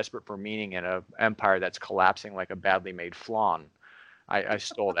who are desperate for meaning in an empire that's collapsing like a badly made flan. I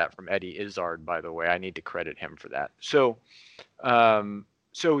stole that from Eddie Izzard, by the way. I need to credit him for that. So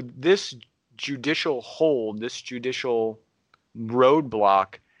this judicial hold, this judicial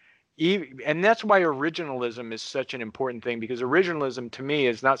roadblock, and that's why originalism is such an important thing, because originalism to me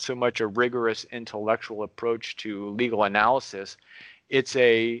is not so much a rigorous intellectual approach to legal analysis. It's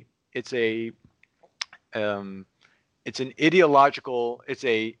a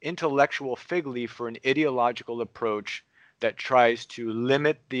intellectual fig leaf for an ideological approach that tries to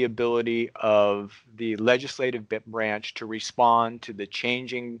limit the ability of the legislative branch to respond to the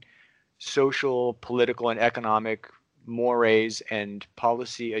changing social, political, and economic mores and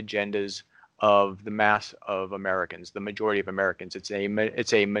policy agendas of the mass of Americans, the majority of Americans. It's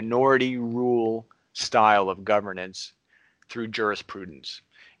a minority rule style of governance through jurisprudence.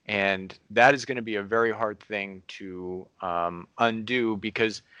 And that is going to be a very hard thing to undo,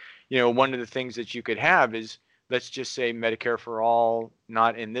 because, one of the things that you could have is, let's just say Medicare for all,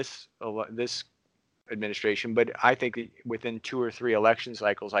 not in this administration, but I think that within 2 or 3 election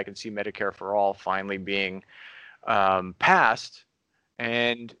cycles, I can see Medicare for all finally being passed,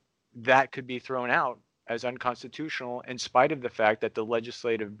 and that could be thrown out as unconstitutional, in spite of the fact that the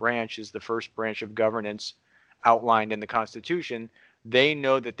legislative branch is the first branch of governance outlined in the Constitution. They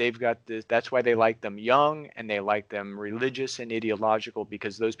know that they've got this. That's why they like them young, and they like them religious and ideological,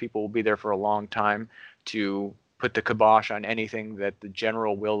 because those people will be there for a long time to put the kibosh on anything that the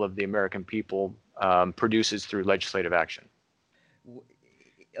general will of the American people produces through legislative action.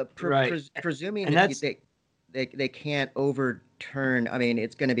 Presuming that they can't overturn. I mean,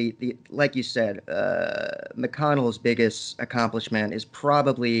 it's going to be like you said. McConnell's biggest accomplishment is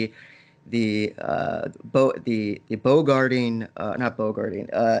probably the bogarting, not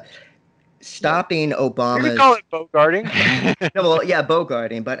bogarting, stopping Obama's. You can call it bogarting. No, well, yeah,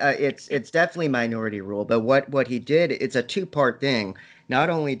 bogarting, but it's definitely minority rule. But what he did, it's a 2-part thing. Not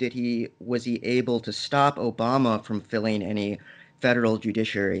only was he able to stop Obama from filling any federal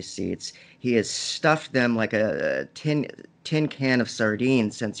judiciary seats, he has stuffed them like a tin can of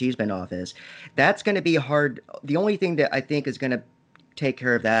sardines since he's been in office. That's going to be hard. The only thing that I think is going to take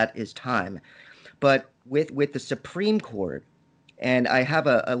care of that is time. But with the Supreme Court, and I have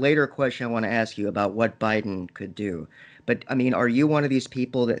a later question I want to ask you about what Biden could do. But I mean, are you one of these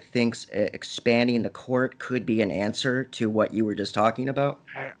people that thinks expanding the court could be an answer to what you were just talking about?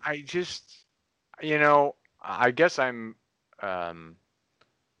 I just, I guess I'm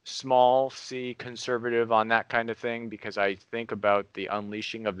small c conservative on that kind of thing, because I think about the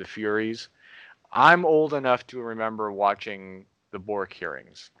unleashing of the Furies. I'm old enough to remember watching the Bork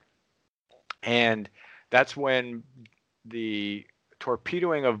hearings, and that's when the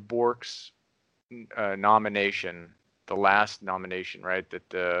torpedoing of Bork's nomination, the last nomination, right,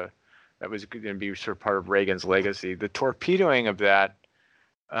 that was going to be sort of part of Reagan's legacy. The torpedoing of that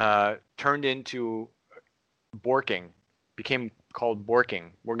turned into borking, became called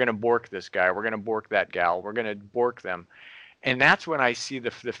borking. We're going to bork this guy. We're going to bork that gal. We're going to bork them. And that's when I see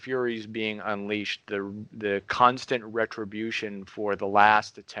the Furies being unleashed, the constant retribution for the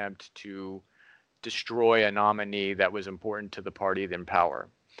last attempt to destroy a nominee that was important to the party in power.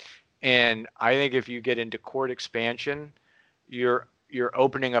 And I think if you get into court expansion, you're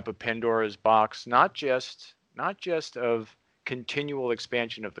opening up a Pandora's box, not just of continual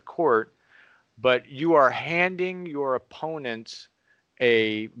expansion of the court, but you are handing your opponents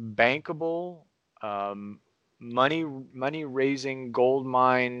a bankable, money raising gold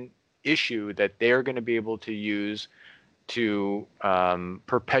mine issue that they're going to be able to use to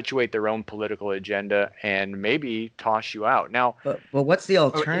perpetuate their own political agenda and maybe toss you out. Now, but what's the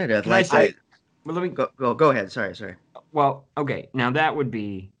alternative? Can I say? Well, let me go ahead. Sorry. Well, okay. Now that would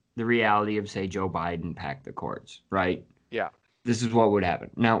be the reality of, say, Joe Biden packed the courts, right? Yeah. This is what would happen.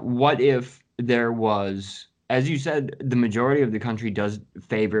 Now, what if there was, as you said, the majority of the country does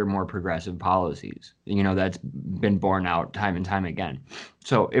favor more progressive policies. That's been borne out time and time again.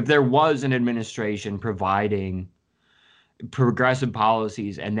 So if there was an administration providing progressive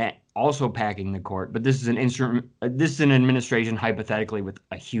policies and that also packing the court, but this is an administration hypothetically with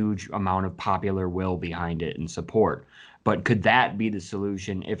a huge amount of popular will behind it and support. But could that be the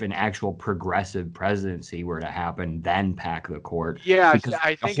solution if an actual progressive presidency were to happen, then pack the court? Yeah, because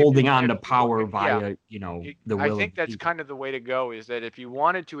I think holding on to power via, the will. I think that's kind of the way to go, is that if you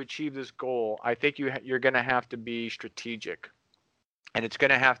wanted to achieve this goal, I think you're going to have to be strategic, and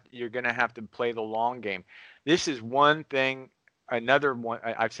you're going to have to play the long game. This is one thing. Another one,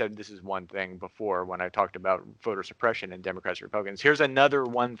 I've said this is one thing before when I talked about voter suppression and Democrats and Republicans. Here's another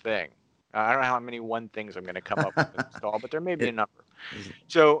one thing. I don't know how many one things I'm going to come up with in this call, but there may be a number.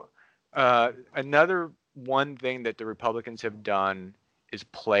 So another one thing that the Republicans have done is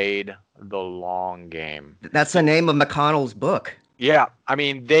played the long game. That's the name of McConnell's book. Yeah. I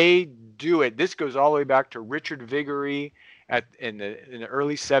mean, they do it. This goes all the way back to Richard Viguerie in the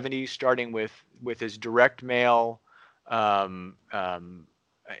early 70s, starting with his direct mail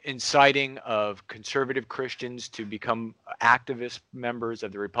inciting of conservative Christians to become activist members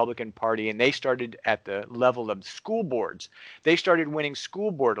of the Republican Party, and they started at the level of school boards. They started winning school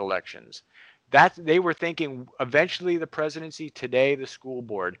board elections. That they were thinking eventually the presidency, today the school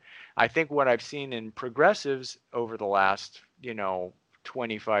board. I think what I've seen in progressives over the last,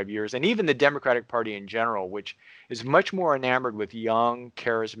 25 years, and even the Democratic Party in general, which is much more enamored with young,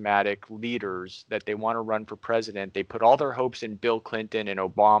 charismatic leaders that they want to run for president. They put all their hopes in Bill Clinton and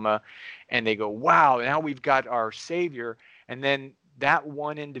Obama, and they go, wow, now we've got our savior. And then that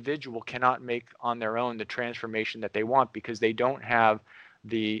one individual cannot make on their own the transformation that they want because they don't have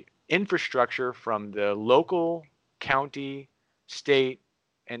the infrastructure from the local, county, state,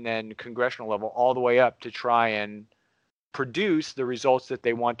 and then congressional level all the way up to try and produce the results that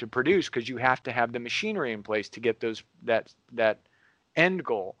they want to produce, because you have to have the machinery in place to get that end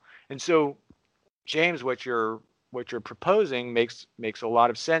goal. And so, James, what you're proposing makes a lot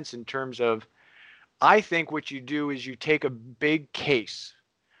of sense in terms of, I think what you do is you take a big case.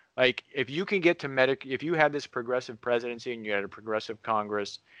 Like if you can get to if you had this progressive presidency and you had a progressive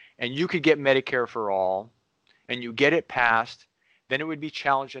Congress and you could get Medicare for all and you get it passed, then it would be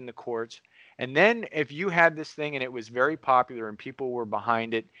challenged in the courts. And then if you had this thing and it was very popular and people were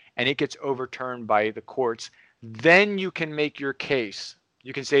behind it and it gets overturned by the courts, then you can make your case.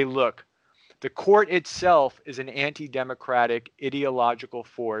 You can say, look, the court itself is an anti-democratic ideological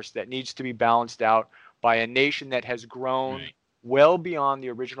force that needs to be balanced out by a nation that has grown well beyond the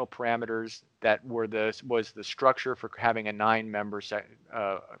original parameters that was the structure for having a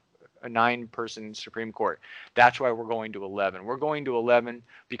 9-person Supreme Court. That's why we're going to 11. We're going to 11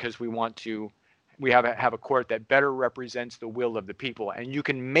 because we have a court that better represents the will of the people. And you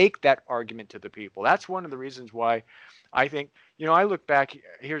can make that argument to the people. That's one of the reasons why I think, I look back,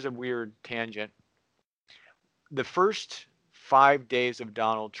 here's a weird tangent. The first 5 days of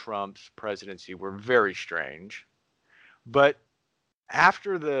Donald Trump's presidency were very strange. But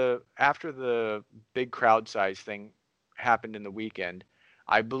after the big crowd size thing happened in the weekend,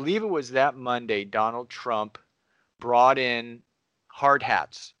 I believe it was that Monday, Donald Trump brought in hard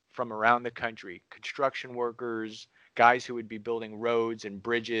hats from around the country, construction workers, guys who would be building roads and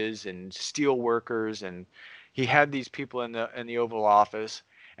bridges and steel workers. And he had these people in the Oval Office,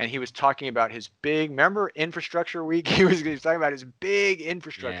 and he was talking about his big, remember Infrastructure Week? He was talking about his big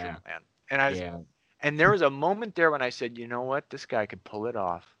infrastructure plan. And there was a moment there when I said, you know what, this guy could pull it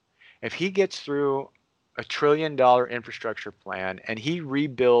off. If he gets through $1 trillion infrastructure plan and he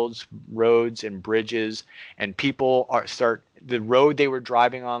rebuilds roads and bridges, and people the road they were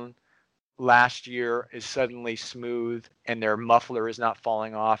driving on last year is suddenly smooth and their muffler is not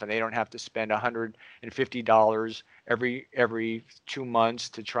falling off and they don't have to spend $150 every 2 months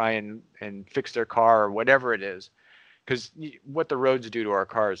to try and fix their car or whatever it is. Because what the roads do to our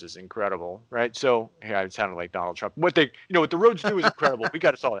cars is incredible, right? So, it sounded like Donald Trump. What the roads do is incredible. We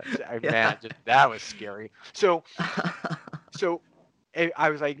got to solve that. Man, that was scary. So I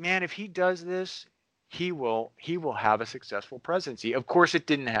was like, man, if he does this, he will have a successful presidency. Of course, it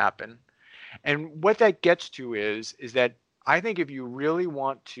didn't happen. And what that gets to is that I think if you really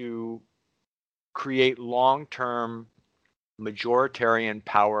want to create long-term majoritarian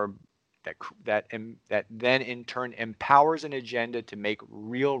power that then in turn empowers an agenda to make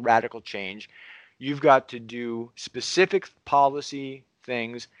real radical change, you've got to do specific policy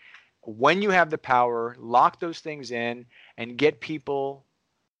things when you have the power, lock those things in, and give people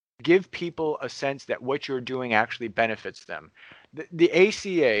a sense that what you're doing actually benefits them. The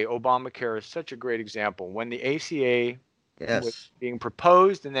ACA, Obamacare, is such a great example. When the ACA was being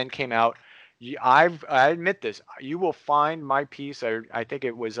proposed and then came out, I admit this. You will find my piece. I think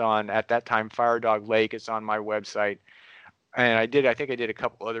it was on, at that time, Fire Dog Lake. It's on my website. And I think I did a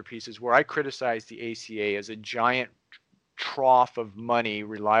couple other pieces where I criticized the ACA as a giant trough of money,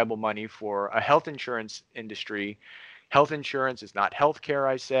 reliable money for a health insurance industry. Health insurance is not health care,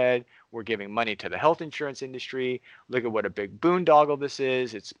 I said. We're giving money to the health insurance industry. Look at what a big boondoggle this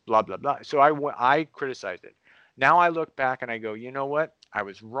is. It's blah, blah, blah. So I criticized it. Now I look back and I go, you know what? I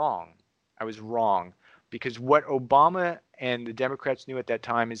was wrong. Because what Obama and the Democrats knew at that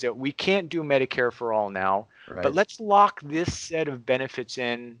time is that we can't do Medicare for all now, but let's lock this set of benefits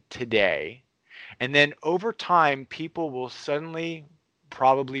in today. And then over time, people will suddenly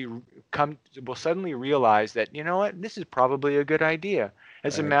realize that, you know what, this is probably a good idea.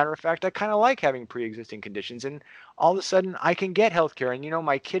 As a matter of fact, I kind of like having pre-existing conditions, and all of a sudden I can get health care. And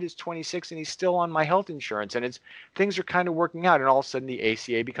my kid is 26 and he's still on my health insurance, and things are kind of working out. And all of a sudden the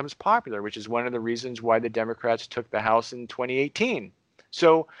ACA becomes popular, which is one of the reasons why the Democrats took the House in 2018.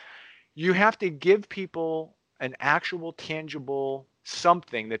 So you have to give people an actual tangible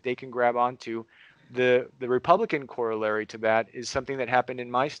something that they can grab onto. The Republican corollary to that is something that happened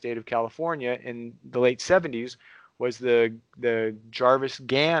in my state of California in the late 70s, was the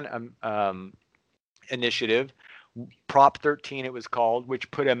Jarvis-Gann initiative, Prop 13 it was called,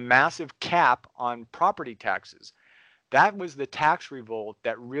 which put a massive cap on property taxes. That was the tax revolt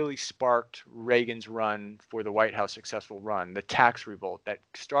that really sparked Reagan's run for the White House successful run, the tax revolt that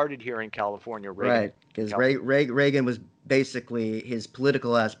started here in California. Right, because Reagan was basically, his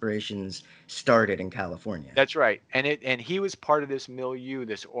political aspirations started in California. That's right. And he was part of this milieu,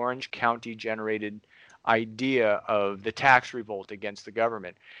 this Orange County generated idea of the tax revolt against the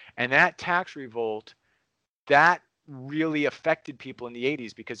government. And that tax revolt, that really affected people in the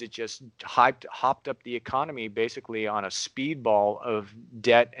 80s because it just hopped up the economy basically on a speedball of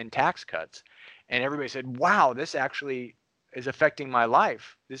debt and tax cuts. And everybody said, wow, this actually is affecting my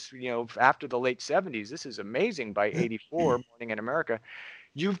life. This, after the late 70s, this is amazing. By 84, Morning in America,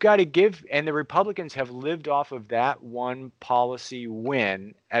 you've got to give, and the Republicans have lived off of that one policy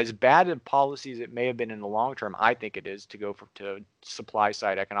win. As bad a policy as it may have been in the long term, I think it is to go to supply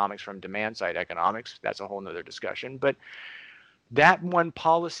side economics from demand side economics. That's a whole nother discussion. But that one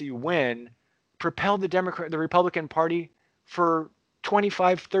policy win propelled the Republican Party for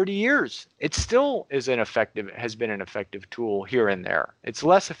 25, 30 years. It still has been an effective tool here and there. It's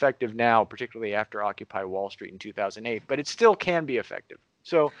less effective now, particularly after Occupy Wall Street in 2008, but it still can be effective.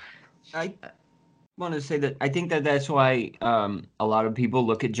 So I want to say that I think that that's why a lot of people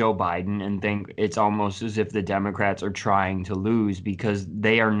look at Joe Biden and think it's almost as if the Democrats are trying to lose, because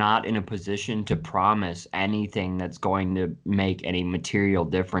they are not in a position to promise anything that's going to make any material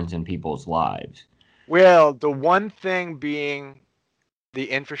difference in people's lives. Well, the one thing being the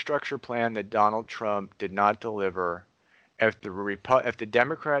infrastructure plan that Donald Trump did not deliver. If the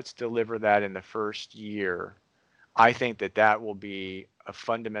Democrats deliver that in the first year, I think that will be a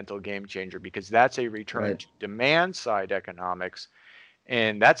fundamental game changer, because that's a return to demand side economics,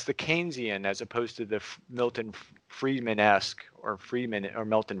 and that's the Keynesian as opposed to the Milton Friedman-esque or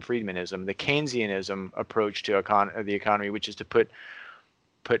Milton Friedmanism, the Keynesianism approach to the economy, which is to put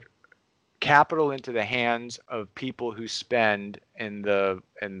capital into the hands of people who spend in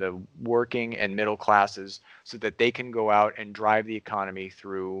the working and middle classes, so that they can go out and drive the economy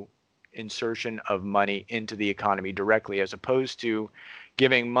through insertion of money into the economy directly, as opposed to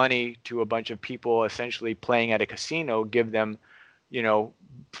giving money to a bunch of people essentially playing at a casino, give them,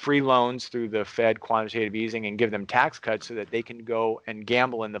 free loans through the Fed quantitative easing, and give them tax cuts so that they can go and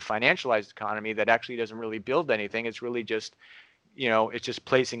gamble in the financialized economy that actually doesn't really build anything. It's really just, it's just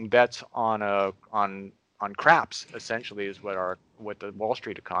placing bets on craps, essentially, is what the Wall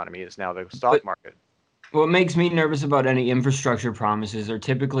Street economy is now, the stock market. What makes me nervous about any infrastructure promises are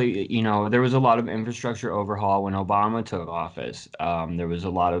typically, there was a lot of infrastructure overhaul when Obama took office. There was a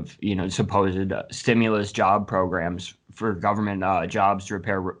lot of, supposed stimulus job programs for government jobs to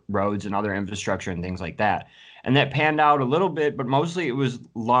repair roads and other infrastructure and things like that. And that panned out a little bit, but mostly it was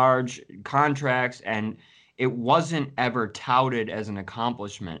large contracts, and it wasn't ever touted as an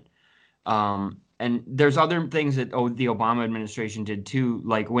accomplishment. And there's other things that the Obama administration did too,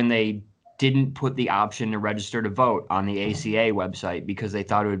 like when they didn't put the option to register to vote on the ACA website because they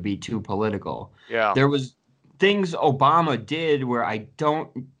thought it would be too political. Yeah. There was things Obama did where I don't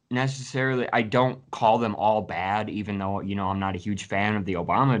call them all bad, even though, I'm not a huge fan of the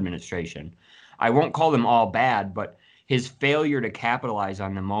Obama administration. I won't call them all bad, but his failure to capitalize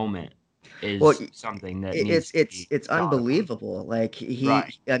on the moment is something that it's unbelievable. Like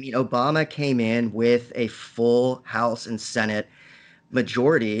Obama came in with a full House and Senate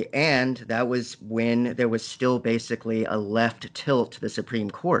majority, and that was when there was still basically a left tilt to the Supreme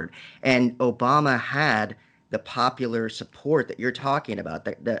Court, and Obama had the popular support that you're talking about.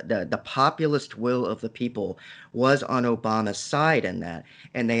 The populist will of the people was on Obama's side in that,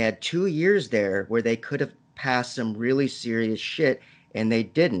 and they had 2 years there where they could have passed some really serious shit, and they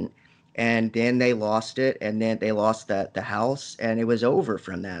didn't. And then they lost it, and then they lost the House, and it was over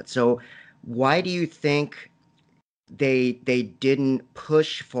from that. So why do you think they didn't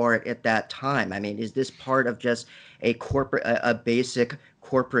push for it at that time? I mean, is this part of just a basic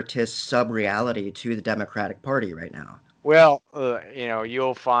corporatist sub-reality to the Democratic Party right now? Well,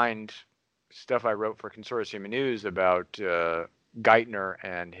 you'll find stuff I wrote for Consortium News about Geithner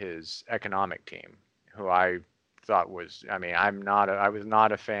and his economic team, who I thought was, I mean, I was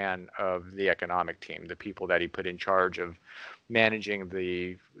not a fan of the economic team, the people that he put in charge of managing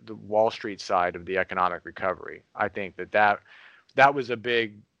the Wall Street side of the economic recovery. I think that was a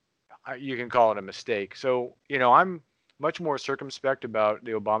big, you can call it a mistake. So, I'm much more circumspect about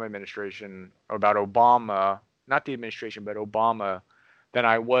the Obama administration, about Obama, not the administration, but Obama, than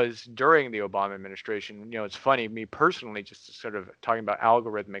I was during the Obama administration. It's funny, me personally, just sort of talking about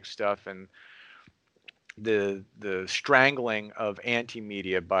algorithmic stuff and the strangling of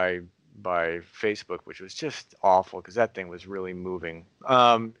anti-media by Facebook, which was just awful because that thing was really moving.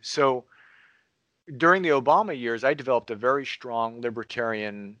 So during the Obama years, I developed a very strong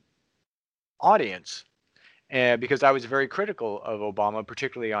libertarian audience. And because I was very critical of Obama,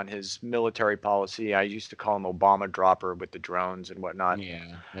 particularly on his military policy. I used to call him Obama dropper with the drones and whatnot.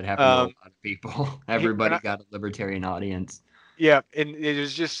 Yeah, that happened to a lot of people. Everybody got a libertarian audience. Yeah, and it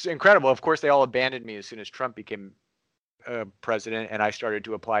was just incredible. Of course, they all abandoned me as soon as Trump became president, and I started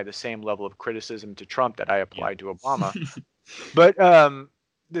to apply the same level of criticism to Trump that I applied to Obama. But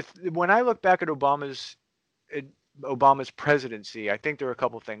when I look back at Obama's presidency, I think there are a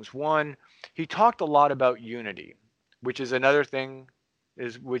couple things. One, he talked a lot about unity, which is another thing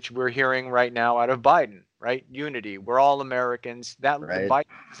which we're hearing right now out of Biden, right? Unity. We're all Americans. That Right.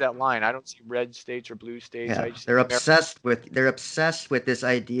 Biden is that line. I don't see red states or blue states. Yeah, I just they're obsessed with this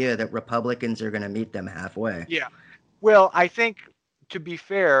idea that Republicans are going to meet them halfway. Yeah. Well, I think, to be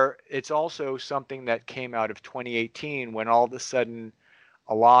fair, it's also something that came out of 2018 when all of a sudden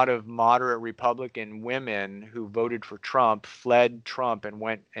a lot of moderate Republican women who voted for Trump fled Trump and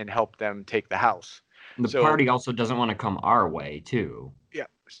went and helped them take the House. The party also doesn't want to come our way, too. Yeah.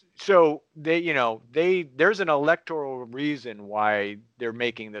 So there's an electoral reason why they're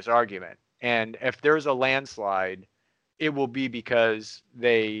making this argument. And if there's a landslide, it will be because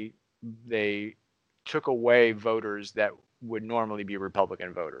they took away voters that would normally be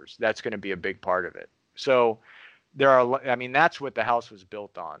Republican voters. That's going to be a big part of it. So that's what the House was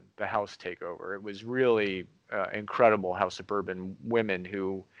built on, the House takeover. It was really incredible how suburban women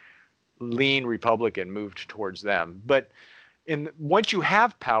who lean Republican moved towards them. But once you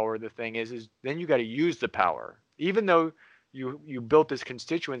have power, the thing is then you got to use the power. Even though you built this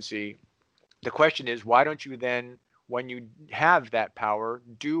constituency, the question is, why don't you then, when you have that power,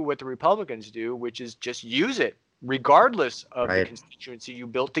 do what the Republicans do, which is just use it, regardless of the constituency you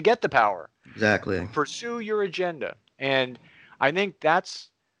built to get the power. Exactly. Pursue your agenda. And I think that's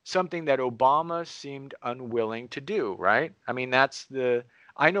something that Obama seemed unwilling to do, right? I mean,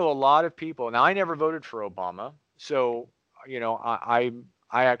 I know a lot of people. Now, I never voted for Obama, so I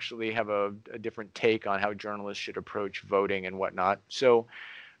actually have a different take on how journalists should approach voting and whatnot. So,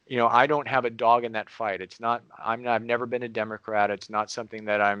 I don't have a dog in that fight. I've never been a Democrat. It's not something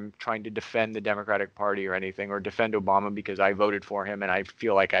that I'm trying to defend the Democratic Party or anything, or defend Obama because I voted for him and I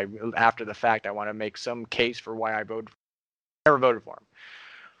feel like after the fact, I want to make some case for why I never voted for him.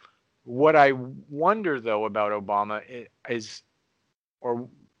 What I wonder, though, about Obama is, or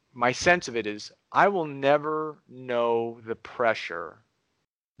my sense of it is, I will never know the pressure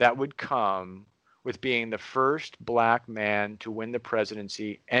that would come with being the first black man to win the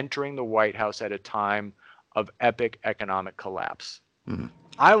presidency, entering the White House at a time of epic economic collapse. Mm-hmm.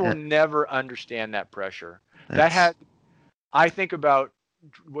 I will never understand that pressure. I think about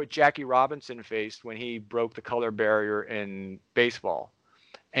what Jackie Robinson faced when he broke the color barrier in baseball,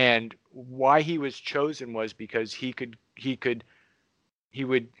 and why he was chosen was because he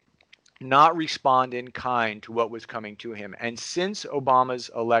would not respond in kind to what was coming to him. And since Obama's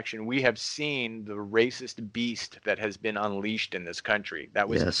election, we have seen the racist beast that has been unleashed in this country.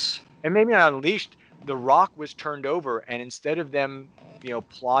 And maybe not unleashed, the rock was turned over, and instead of them,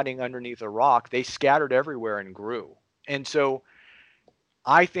 plodding underneath a rock, they scattered everywhere and grew. And so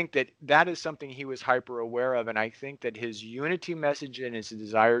I think that is something he was hyper aware of. And I think that his unity message and his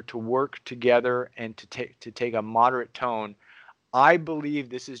desire to work together and to take a moderate tone, I believe,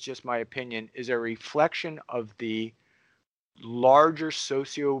 this is just my opinion, is a reflection of the larger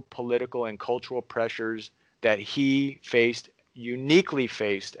socio-political and cultural pressures that he uniquely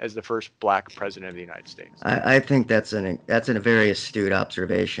faced as the first black president of the United States. I think that's a very astute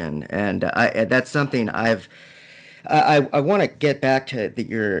observation, and that's something I want to get back to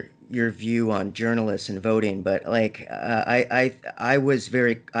your view on journalists and voting, but I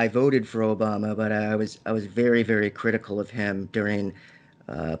voted for Obama, but I was very, very critical of him during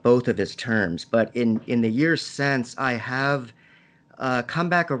both of his terms. But in the years since, I have come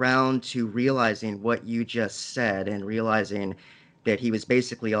back around to realizing what you just said, and realizing that he was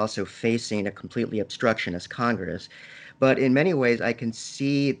basically also facing a completely obstructionist Congress. But in many ways, I can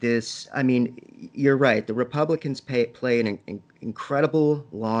see this. I mean, you're right. The Republicans play an incredible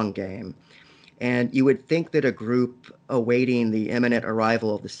long game. And you would think that a group awaiting the imminent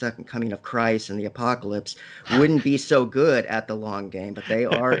arrival of the second coming of Christ and the apocalypse wouldn't be so good at the long game, but they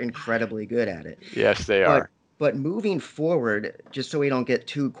are incredibly good at it. Yes, they But are. but moving forward, just so we don't get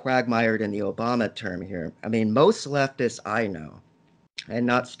too quagmired in the Obama term here, I mean, most leftists I know, and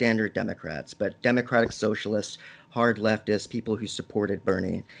not standard Democrats, but democratic socialists, hard leftists, people who supported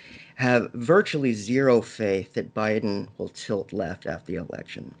Bernie, have virtually zero faith that Biden will tilt left after the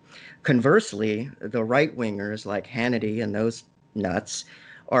election. Conversely, the right wingers like Hannity and those nuts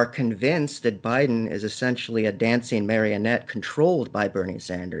are convinced that Biden is essentially a dancing marionette controlled by Bernie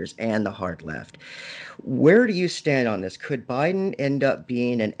Sanders and the hard left. Where do you stand on this? Could Biden end up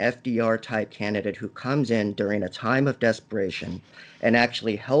being an FDR type candidate who comes in during a time of desperation and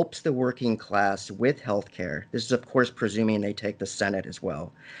actually helps the working class with health care? This is, of course, presuming they take the Senate as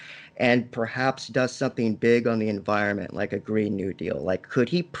well. And perhaps does something big on the environment, like a Green New Deal. Like, could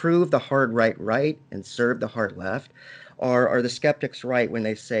he prove the hard right and serve the hard left? Or are the skeptics right when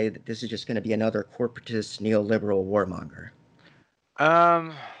they say that this is just going to be another corporatist neoliberal warmonger?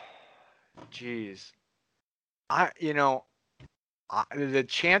 Geez. The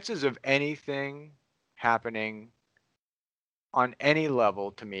chances of anything happening on any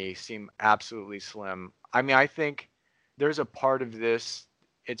level to me seem absolutely slim. I mean, I think there's a part of this,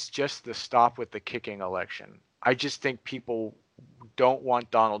 it's just the stop with the kicking election. I just think people don't want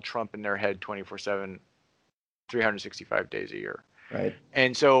Donald Trump in their head 24/7, 365 days a year. Right.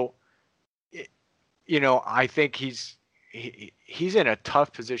 And so, I think he's in a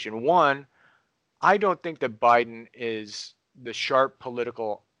tough position. One, I don't think that Biden is the sharp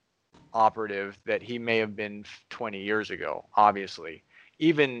political operative that he may have been 20 years ago, obviously,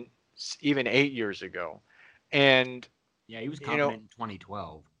 even 8 years ago. And yeah, he was confident in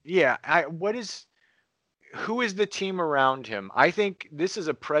 2012. Yeah, who is the team around him? I think this is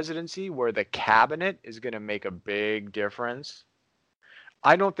a presidency where the cabinet is going to make a big difference.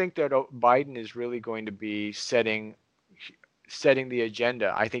 I don't think that Biden is really going to be setting the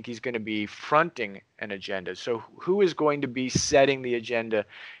agenda. I think he's going to be fronting an agenda. So who is going to be setting the agenda?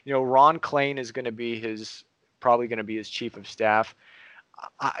 Ron Klain is going to be probably going to be his chief of staff.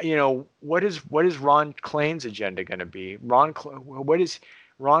 What is Ron Klain's agenda going to be? Ron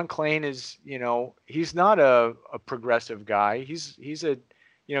Klain is, he's not a progressive guy. He's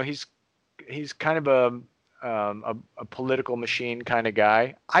kind of a political machine kind of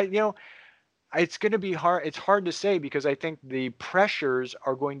guy. It's going to be hard. It's hard to say because I think the pressures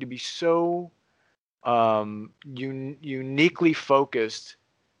are going to be so uniquely focused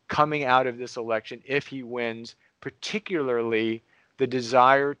coming out of this election if he wins, particularly the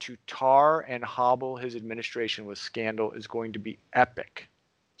desire to tar and hobble his administration with scandal is going to be epic.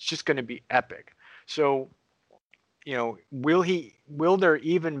 It's just going to be epic. So, will there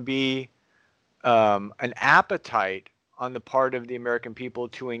even be an appetite on the part of the American people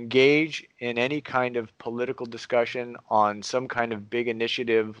to engage in any kind of political discussion on some kind of big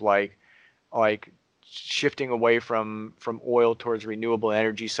initiative like shifting away from oil towards renewable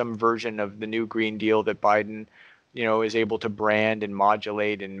energy, some version of the new Green Deal that Biden, is able to brand and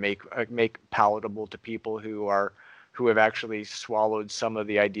modulate and make palatable to people who have actually swallowed some of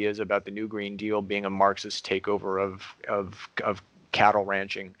the ideas about the new Green Deal being a Marxist takeover of cattle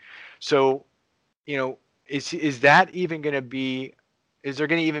ranching. So, is that even going to be? Is there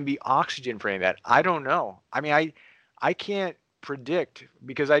going to even be oxygen for any of that? I don't know. I mean, I can't predict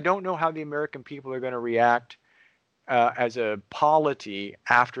because I don't know how the American people are going to react as a polity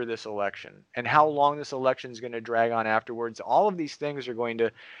after this election and how long this election is going to drag on afterwards. All of these things are going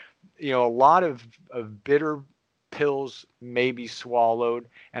to, a lot of bitter pills may be swallowed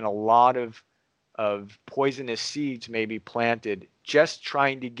and a lot of poisonous seeds may be planted just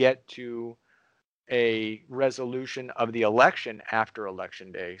trying to get to a resolution of the election after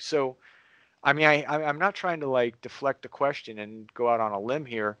election day. So, I mean, I'm not trying to deflect the question and go out on a limb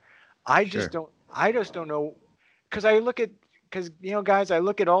here. I just don't know because I look at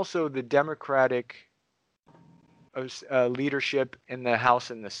also the Democratic leadership in the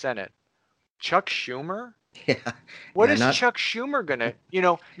House and the Senate. Chuck Schumer. Yeah. What is Chuck Schumer gonna?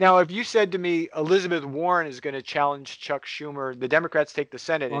 Now if you said to me Elizabeth Warren is going to challenge Chuck Schumer, the Democrats take the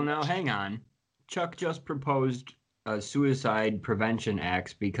Senate. Well, now hang on. Chuck just proposed a suicide prevention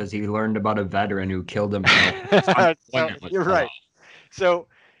act because he learned about a veteran who killed himself. You're right. So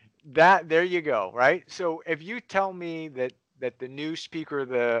there you go. Right. So if you tell me that the new speaker,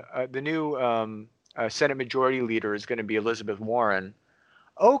 the new Senate Majority Leader is going to be Elizabeth Warren,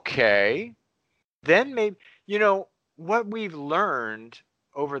 okay, then maybe what we've learned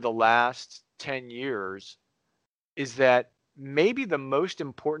over the last 10 years is that maybe the most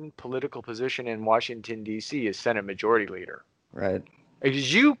important political position in Washington, D.C. is Senate Majority Leader. Right.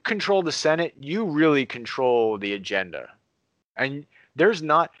 Because you control the Senate, you really control the agenda. And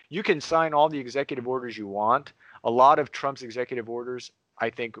you can sign all the executive orders you want. A lot of Trump's executive orders, I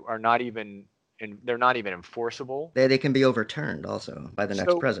think, are not even enforceable. They can be overturned also by the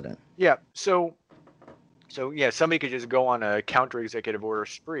next president. Yeah. So yeah, somebody could just go on a counter executive order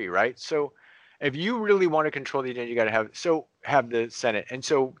spree, right? So if you really want to control the agenda, you got to have the Senate. And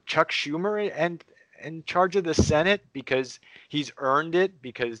so Chuck Schumer and in charge of the Senate because he's earned it,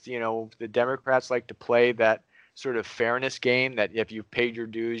 because the Democrats like to play that sort of fairness game that if you've paid your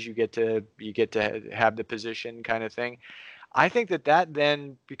dues, you get to have the position kind of thing. I think that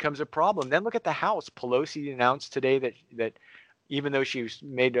then becomes a problem. Then look at the House. Pelosi announced today that even though she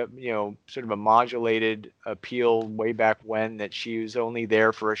made a sort of a modulated appeal way back when, that she was only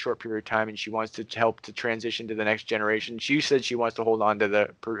there for a short period of time and she wants to help to transition to the next generation. She said she wants to hold on to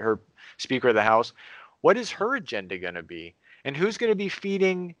her Speaker of the House. What is her agenda going to be? And who's going to be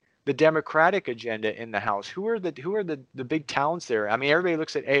feeding the Democratic agenda in the House? Who are the big talents there? I mean, everybody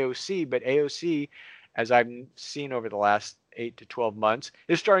looks at AOC, but AOC, as I've seen over the last 8 to 12 months,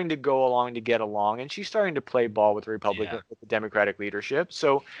 is starting to go along to get along, and she's starting to play ball with the with the Democratic leadership.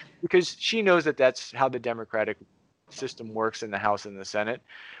 So, because she knows that that's how the Democratic system works in the House and the Senate.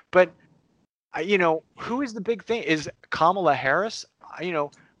 But who is the big thing? Is Kamala Harris?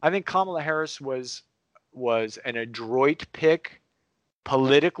 I think Kamala Harris was an adroit pick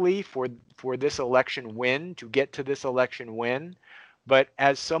politically for this election win, to get to this election win. But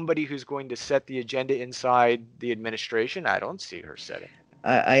as somebody who's going to set the agenda inside the administration, I don't see her setting.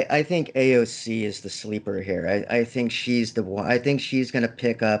 I think AOC is the sleeper here. I think she's the one. I think she's going to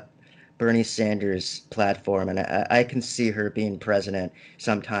pick up Bernie Sanders' platform, and I can see her being president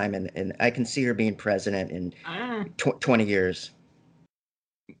sometime, and I can see her being president in 20 years.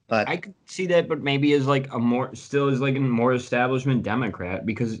 But I could see that, but maybe as like a more establishment Democrat,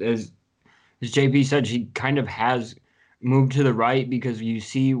 because as JP said, she kind of has moved to the right, because you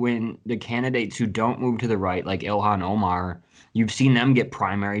see when the candidates who don't move to the right, like Ilhan Omar, you've seen them get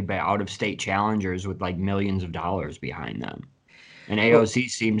primaried by out-of-state challengers with like millions of dollars behind them. And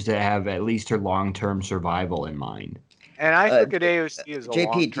AOC seems to have at least her long-term survival in mind. And I look at AOC as a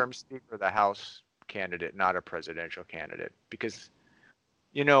long-term Speaker of the House candidate, not a presidential candidate, because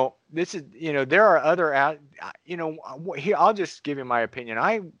this is, there are other, I'll just give you my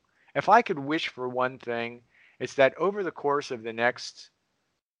opinion. If I could wish for one thing, it's that over the course of the next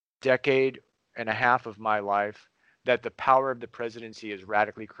decade and a half of my life, that the power of the presidency is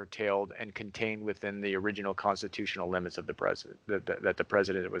radically curtailed and contained within the original constitutional limits of the president, that the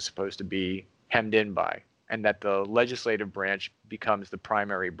president was supposed to be hemmed in by, and that the legislative branch becomes the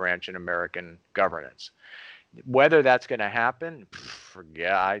primary branch in American governance. Whether that's going to happen,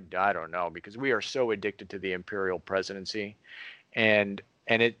 I don't know, because we are so addicted to the imperial presidency, and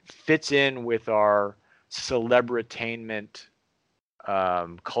it fits in with our celebritainment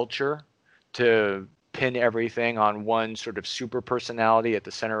culture to pin everything on one sort of super personality at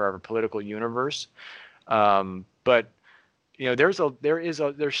the center of our political universe. But there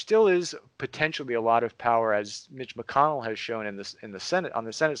still is potentially a lot of power, as Mitch McConnell has shown in the Senate, on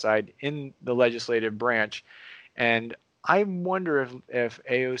the Senate side, in the legislative branch. And I wonder if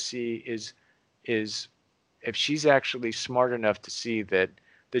AOC is if she's actually smart enough to see that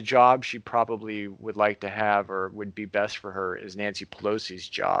the job she probably would like to have, or would be best for her, is Nancy Pelosi's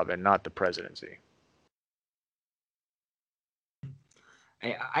job and not the presidency.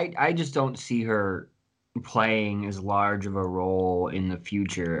 I just don't see her playing as large of a role in the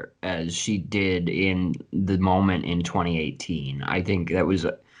future as she did in the moment in 2018. I think it was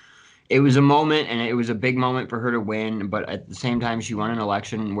a moment, and it was a big moment for her to win, but at the same time, she won an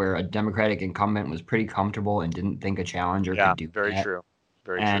election where a Democratic incumbent was pretty comfortable and didn't think a challenger could do that. Very true.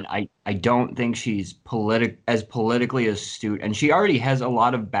 And I don't think she's as politically astute, and she already has a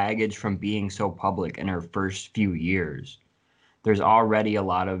lot of baggage from being so public in her first few years. There's already a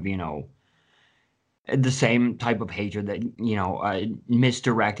lot of, the same type of hatred that,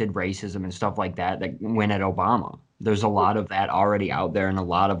 misdirected racism and stuff like that went at Obama. There's a lot of that already out there, and a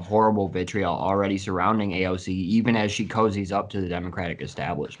lot of horrible vitriol already surrounding AOC, even as she cozies up to the Democratic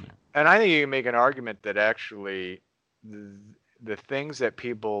establishment. And I think you can make an argument that actually the things that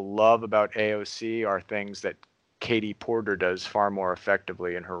people love about AOC are things that Katie Porter does far more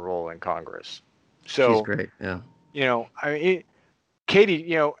effectively in her role in Congress. So she's great, yeah.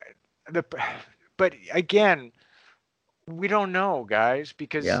 Katie, but again, we don't know, guys,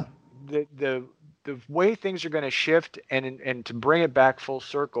 because the the way things are going to shift, and to bring it back full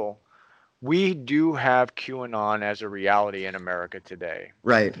circle, we do have QAnon as a reality in America today.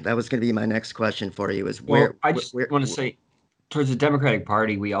 Right. That was going to be my next question for you is Well, I just want to say, towards the Democratic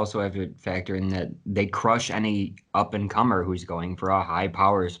Party, we also have to factor in that they crush any up-and-comer who's going for a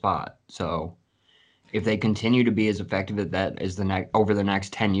high-power spot. So if they continue to be as effective at that as over the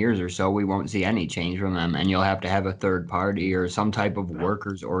next 10 years or so, we won't see any change from them, and you'll have to have a third party or some type of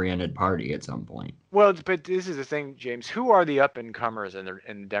workers-oriented party at some point. Well, but this is the thing, James. Who are the up-and-comers in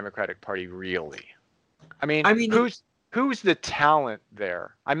the Democratic Party, really? I mean who's the talent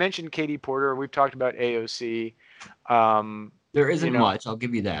there? I mentioned Katie Porter. We've talked about AOC. There isn't much. I'll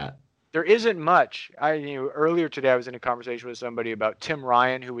give you that. There isn't much. Earlier today I was in a conversation with somebody about Tim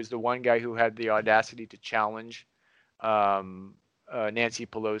Ryan, who was the one guy who had the audacity to challenge Nancy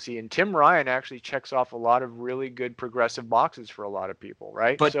Pelosi, and Tim Ryan actually checks off a lot of really good progressive boxes for a lot of people,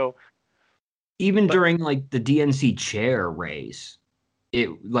 right? But during like the DNC chair race, it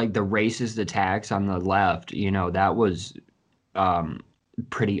like the racist attacks on the left, that was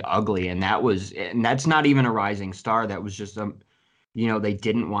pretty ugly, and that's not even a rising star. That was just they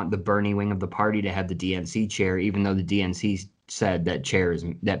didn't want the Bernie wing of the party to have the DNC chair, even though the DNC said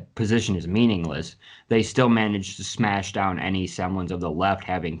that position is meaningless. They still managed to smash down any semblance of the left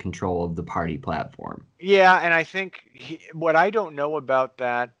having control of the party platform. Yeah, and I think what I don't know about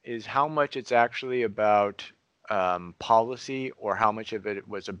that is how much it's actually about policy, or how much of it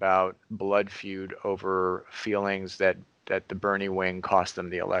was about blood feud over feelings that the Bernie wing cost them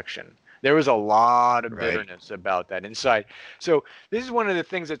the election. There was a lot of bitterness about that inside. So this is one of the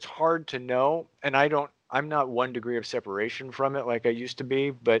things that's hard to know, and I'm not 1 degree of separation from it like I used to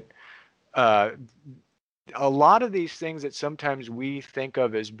be, but a lot of these things that sometimes we think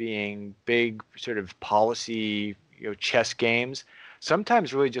of as being big sort of policy, chess games,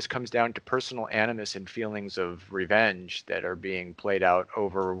 sometimes really just comes down to personal animus and feelings of revenge that are being played out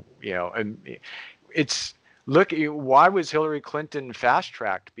over, and why was Hillary Clinton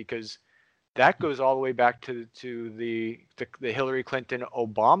fast-tracked? Because that goes all the way back to the Hillary Clinton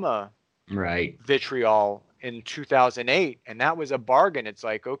Obama vitriol in 2008, and that was a bargain. It's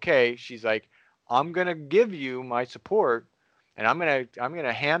like, okay, she's like, I'm gonna give you my support, and I'm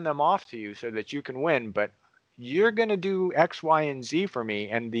gonna hand them off to you so that you can win, but you're gonna do X, Y, and Z for me.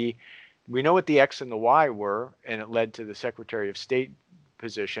 And we know what the X and the Y were, and it led to the Secretary of State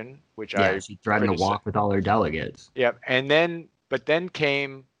position, which she threatened to walk with all her delegates. Yeah, but then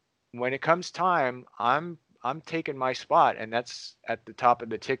came, when it comes time, I'm taking my spot, and that's at the top of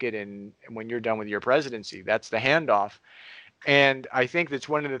the ticket. And when you're done with your presidency, that's the handoff. And I think that's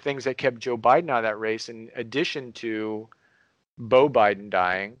one of the things that kept Joe Biden out of that race, in addition to Beau Biden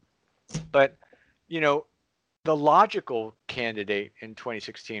dying. But the logical candidate in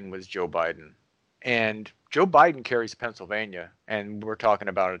 2016 was Joe Biden, and Joe Biden carries Pennsylvania, and we're talking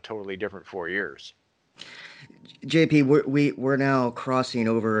about a totally different 4 years. JP, we're now crossing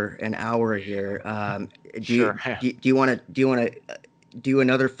over an hour here. Do you want to do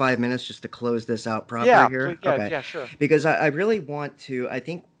another 5 minutes just to close this out proper here? Yeah, sure. Because I really want to.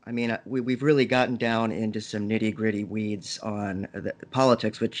 We've really gotten down into some nitty gritty weeds on the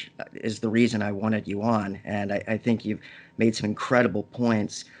politics, which is the reason I wanted you on, and I think you've made some incredible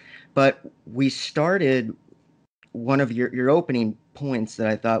points. But we started, one of your opening points that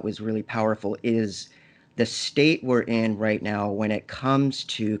I thought was really powerful is the state we're in right now when it comes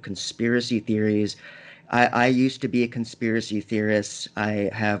to conspiracy theories. I used to be a conspiracy theorist. I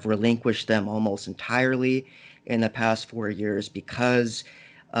have relinquished them almost entirely in the past 4 years because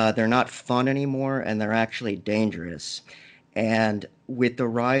they're not fun anymore, and they're actually dangerous. And with the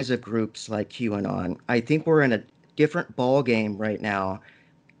rise of groups like QAnon, I think we're in a different ball game right now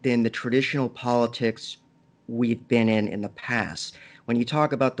than the traditional politics we've been in the past. When you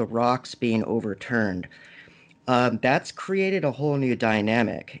talk about the rocks being overturned, that's created a whole new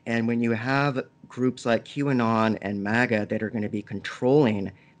dynamic. And when you have groups like QAnon and MAGA that are going to be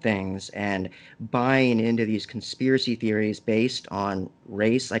controlling things and buying into these conspiracy theories based on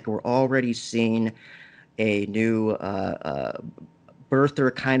race, like we're already seeing a new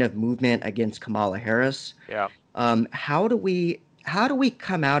birther kind of movement against Kamala Harris. Yeah. How do we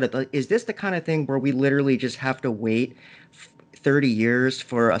come out of is this the kind of thing where we literally just have to wait 30 years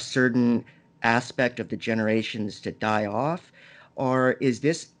for a certain aspect of the generations to die off? Or is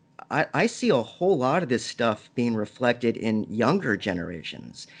this, I see a whole lot of this stuff being reflected in younger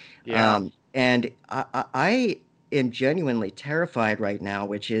generations. Yeah. And I am genuinely terrified right now,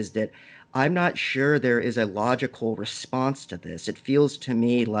 which is that I'm not sure there is a logical response to this. It feels to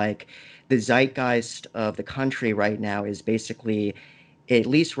me like the zeitgeist of the country right now is basically at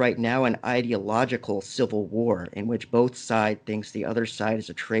least right now, an ideological civil war in which both sides thinks the other side is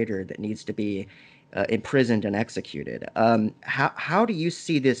a traitor that needs to be imprisoned and executed. How do you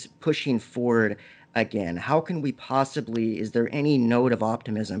see this pushing forward again? How can we possibly, is there any note of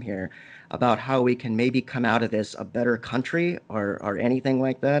optimism here about how we can maybe come out of this a better country or anything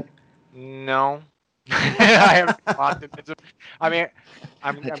like that? No. I have no optimism. I mean,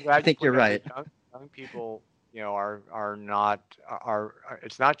 I'm I glad you think you're pointed out right. that young people, are not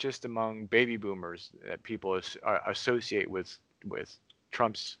it's not just among baby boomers that people associate with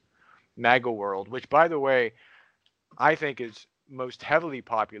Trump's MAGA world, which, by the way, I think is most heavily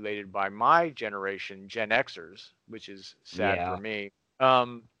populated by my generation, Gen Xers, which is sad for Yeah. me.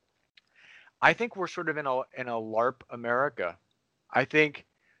 I think we're sort of in a LARP America. I think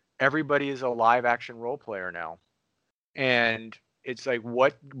everybody is a live action role player now. And it's like,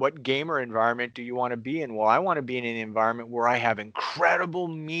 what gamer environment do you want to be in? Well, I want to be in an environment where I have incredible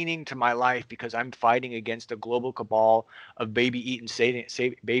meaning to my life because I'm fighting against a global cabal of baby eating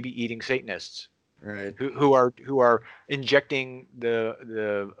Satanists. Right. Who are injecting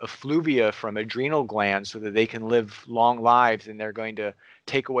the effluvia from adrenal glands so that they can live long lives, and they're going to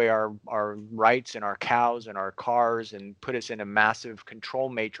take away our rights and our cows and our cars and put us in a massive control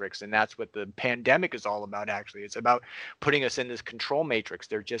matrix. And that's what the pandemic is all about. Actually, it's about putting us in this control matrix.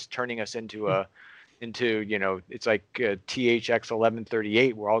 They're just turning us into it's like THX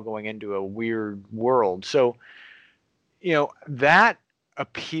 1138. We're all going into a weird world. So that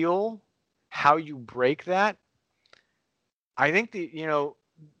appeal, how you break that, I think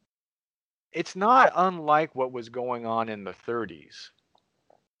it's not unlike what was going on in the 30s,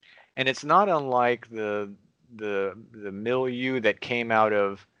 and it's not unlike the milieu that came out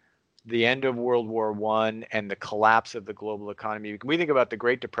of the end of World War I and the collapse of the global economy. When we think about the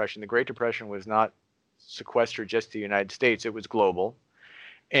Great Depression was not sequestered just to the United States; it was global.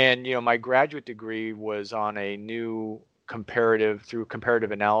 And my graduate degree was on a new through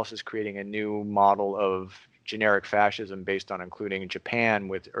comparative analysis, creating a new model of generic fascism based on including Japan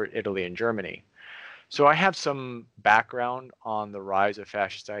with Italy and Germany. So I have some background on the rise of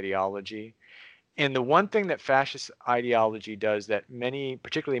fascist ideology. And the one thing that fascist ideology does that many,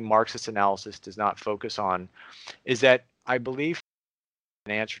 particularly Marxist analysis, does not focus on is that I believe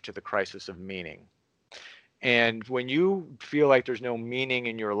an answer to the crisis of meaning. And when you feel like there's no meaning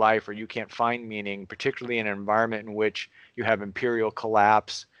in your life, or you can't find meaning, particularly in an environment in which you have imperial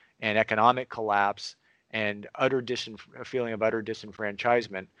collapse and economic collapse and a feeling of utter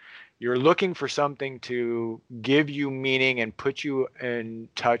disenfranchisement, you're looking for something to give you meaning and put you in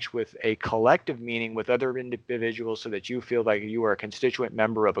touch with a collective meaning with other individuals so that you feel like you are a constituent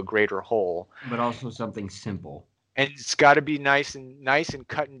member of a greater whole. But also something simple. And it's got to be nice and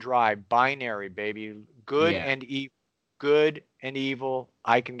cut and dry, binary, baby. Good and evil. Good and evil.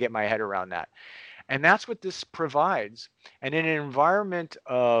 I can get my head around that. And that's what this provides. And in an environment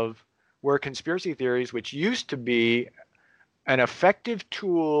of where conspiracy theories, which used to be an effective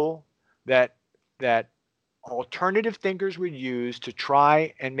tool that alternative thinkers would use to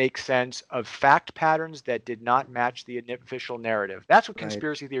try and make sense of fact patterns that did not match the official narrative. That's what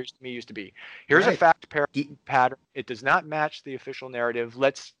conspiracy theories to me used to be. Here's a fact pattern. It does not match the official narrative.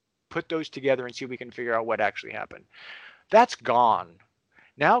 Let's put those together and see if we can figure out what actually happened. That's gone.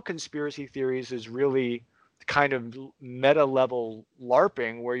 Now conspiracy theories is really kind of meta level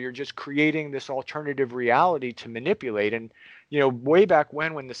LARPing, where you're just creating this alternative reality to manipulate. And way back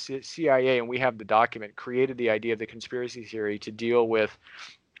when the CIA, and we have the document, created the idea of the conspiracy theory to deal with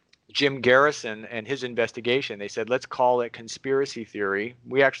Jim Garrison and his investigation, they said, let's call it conspiracy theory.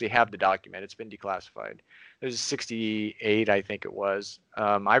 We actually have the document. It's been declassified. It was 68, I think it was.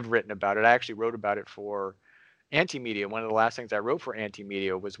 I've written about it. I actually wrote about it for Anti-Media. One of the last things I wrote for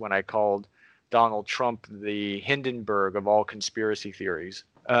Anti-Media was when I called Donald Trump the Hindenburg of all conspiracy theories.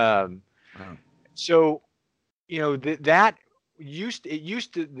 So, that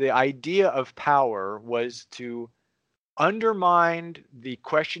the idea of power was to undermine the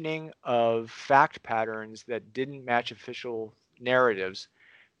questioning of fact patterns that didn't match official narratives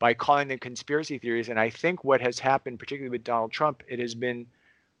by calling them conspiracy theories. And I think what has happened, particularly with Donald Trump, it is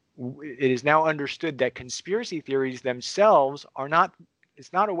now understood that conspiracy theories themselves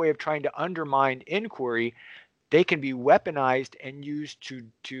it's not a way of trying to undermine inquiry. They can be weaponized and used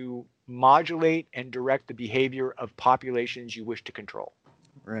to modulate and direct the behavior of populations you wish to control.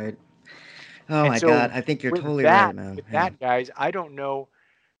 Right. Oh my God, I think you're totally right, man. With that, guys, I don't know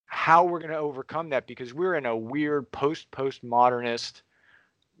how we're going to overcome that, because we're in a weird postmodernist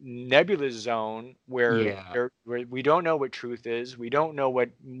nebulous zone where we don't know what truth is. We don't know what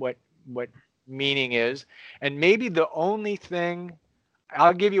meaning is. And maybe the only thing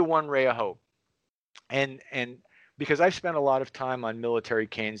I'll give you one ray of hope. And because I've spent a lot of time on military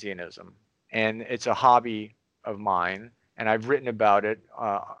Keynesianism, and it's a hobby of mine, and I've written about it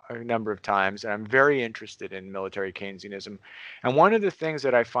a number of times, and I'm very interested in military Keynesianism. And one of the things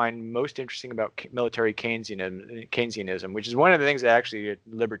that I find most interesting about military Keynesianism, which is one of the things that actually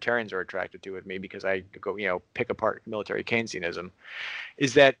libertarians are attracted to with me, because I go, pick apart military Keynesianism,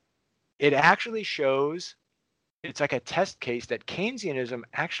 is that it actually shows, it's like a test case that Keynesianism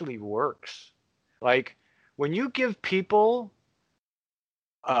actually works. Like, when you give people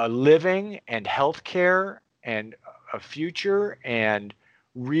living and healthcare and a future and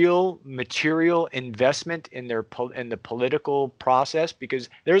real material investment in the political process, because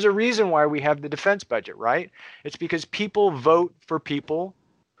there's a reason why we have the defense budget, right? It's because people vote for people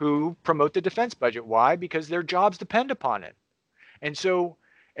who promote the defense budget. Why? Because their jobs depend upon it. And so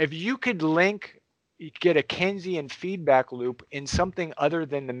if you could get a Keynesian feedback loop in something other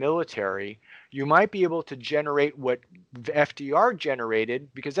than the military, you might be able to generate what FDR generated,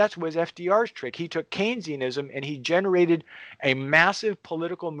 because that was FDR's trick. He took Keynesianism and he generated a massive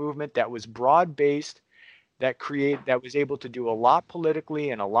political movement that was broad-based, that was able to do a lot politically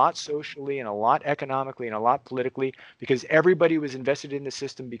and a lot socially and a lot economically and a lot politically, because everybody was invested in the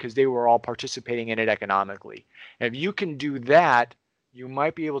system because they were all participating in it economically. And if you can do that, you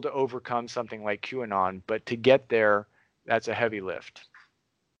might be able to overcome something like QAnon, but to get there, that's a heavy lift.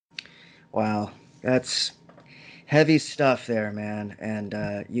 Wow, that's heavy stuff there, man.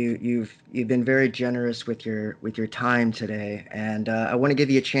 And you've been very generous with your time today. And I want to give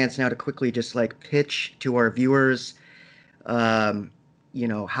you a chance now to quickly just pitch to our viewers,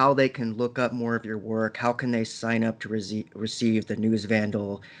 how they can look up more of your work. How can they sign up to receive the News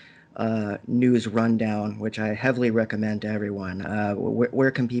Vandal news rundown, which I heavily recommend to everyone.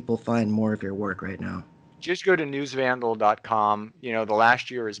 Where can people find more of your work right now? Just go to newsvandal.com. The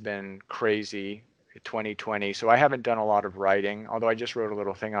last year has been crazy, 2020. So I haven't done a lot of writing, although I just wrote a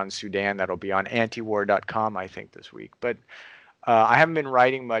little thing on Sudan that'll be on antiwar.com, I think, this week. But I haven't been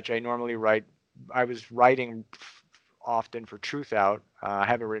writing much. I normally write. I was writing often for Truth Out. I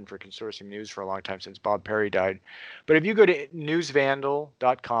haven't written for Consortium News for a long time, since Bob Perry died. But if you go to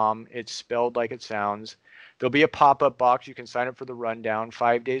newsvandal.com, it's spelled like it sounds. There'll be a pop-up box. You can sign up for the rundown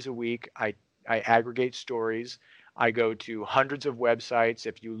 5 days a week. I aggregate stories. I go to hundreds of websites.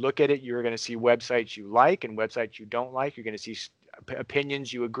 If you look at it, you're going to see websites you like and websites you don't like. You're going to see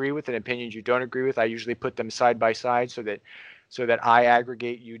opinions you agree with and opinions you don't agree with. I usually put them side by side so that I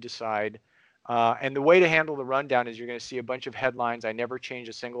aggregate, you decide. And the way to handle the rundown is you're going to see a bunch of headlines. I never change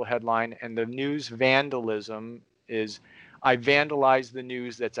a single headline. And the news vandalism is I vandalize the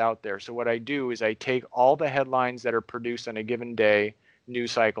news that's out there. So what I do is I take all the headlines that are produced on a given day,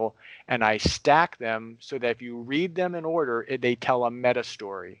 news cycle, and I stack them so that if you read them in order, they tell a meta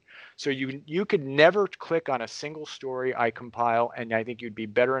story. So you could never click on a single story I compile, and I think you'd be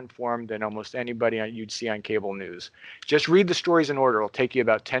better informed than almost anybody you'd see on cable news. Just read the stories in order. It'll take you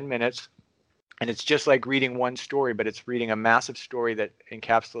about 10 minutes. And it's just like reading one story, but it's reading a massive story that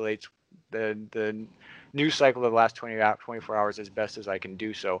encapsulates the news cycle of the last 24 hours as best as I can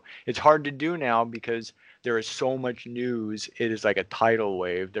do so. It's hard to do now because there is so much news. It is like a tidal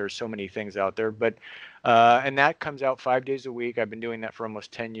wave. There's so many things out there. But and that comes out 5 days a week. I've been doing that for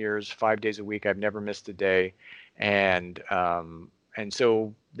almost 10 years, 5 days a week. I've never missed a day. And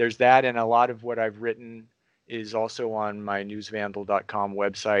so there's that. And a lot of what I've written is also on my newsvandal.com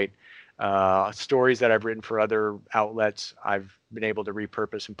website. Stories that I've written for other outlets, I've been able to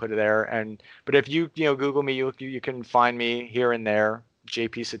repurpose and put it there. But if you Google me, you can find me here and there,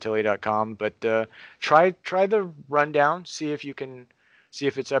 jpsottile.com. But try the rundown, see if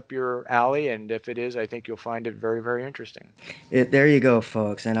it's up your alley, and if it is, I think you'll find it very, very interesting. There you go,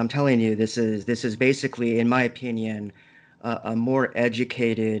 folks. And I'm telling you, this is basically, in my opinion, a more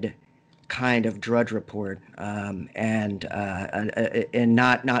educated kind of Drudge Report, and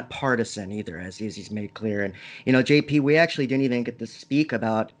not partisan either, as he's made clear. And JP, we actually didn't even get to speak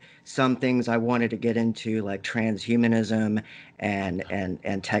about some things I wanted to get into, like transhumanism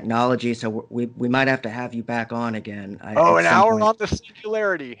and technology. So we might have to have you back on again. An hour on the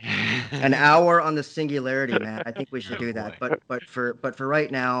singularity. An hour on the singularity, man. I think we should do that. But for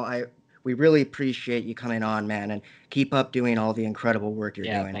right now, we really appreciate you coming on, man, and keep up doing all the incredible work you're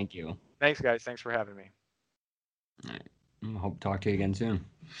doing. Yeah, thank you. Thanks, guys. Thanks for having me. All right. I hope to talk to you again soon.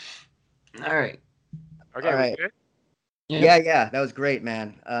 All right. Okay, all right. Good? Yeah, that was great,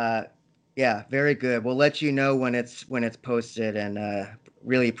 man. Yeah, very good. We'll let you know when it's posted, and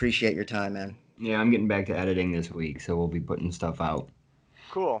really appreciate your time, man. Yeah, I'm getting back to editing this week, so we'll be putting stuff out.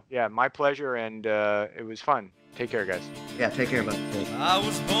 Cool. Yeah, my pleasure, and it was fun. Take care, guys. Yeah, take care, bud. I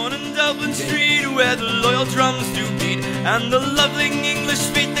was born in Dublin Street where the loyal drums do beat and the lovely English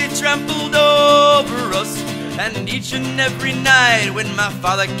feet they trampled over us. And each and every night when my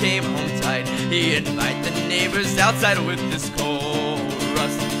father came home tight, he'd invite the neighbors outside with this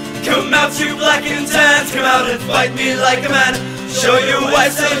chorus. Come out, you black and tans, come out and fight me like a man. Show your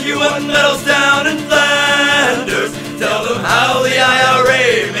wives how you want medals down in Flanders. Tell them how the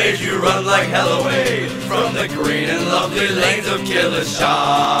IRA made you run like hell away from the green and lovely lanes of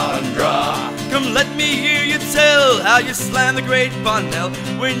Kilishandra. Come let me hear you tell how you slammed the great Bonnell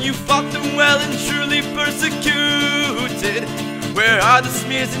when you fought them well and truly persecuted. Where are the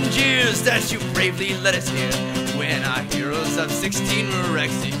smears and jeers that you bravely let us hear when our heroes of 16 were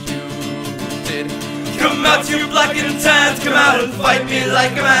executed? Come out, you black and tans, come out and fight me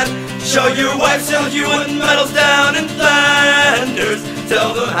like a man. Show your wives how you want medals down in Flanders.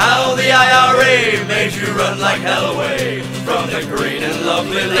 Tell them how the IRA made you run like hell away from the green and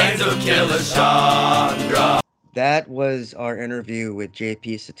lovely lanes of Kilishandra. That was our interview with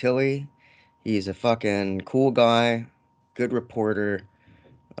JP Sottile. He's a fucking cool guy, good reporter.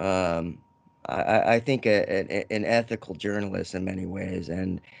 I think an ethical journalist in many ways,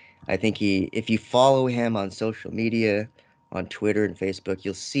 and I think if you follow him on social media, on Twitter and Facebook,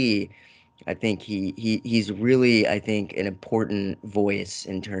 you'll see. I think he's really, I think, an important voice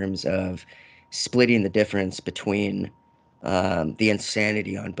in terms of splitting the difference between the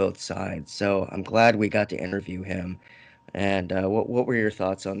insanity on both sides. So I'm glad we got to interview him. And what were your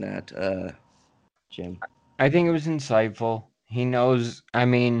thoughts on that, Jim? I think it was insightful. He knows, I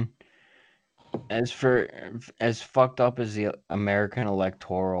mean, as fucked up as the American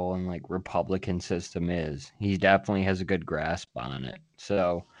electoral and like Republican system is, he definitely has a good grasp on it.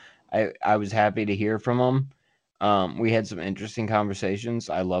 So I was happy to hear from him. We had some interesting conversations.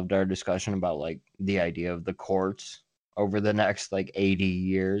 I loved our discussion about like the idea of the courts over the next like 80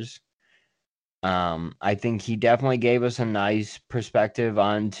 years. I think he definitely gave us a nice perspective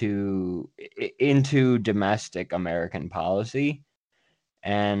into domestic American policy.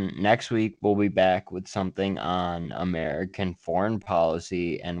 And next week, we'll be back with something on American foreign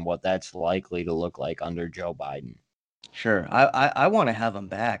policy and what that's likely to look like under Joe Biden. Sure. I want to have him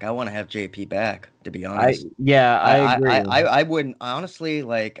back. I want to have JP back, to be honest. I agree. I wouldn't, honestly,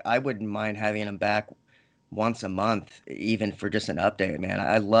 like, I wouldn't mind having him back once a month, even for just an update, man.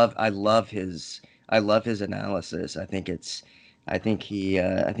 I love his analysis. I think he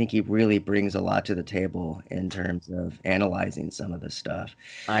really brings a lot to the table in terms of analyzing some of this stuff.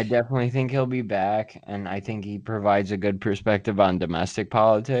 I definitely think he'll be back, and I think he provides a good perspective on domestic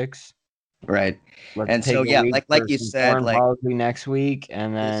politics. Right. And so, yeah, like you said, like policy next week,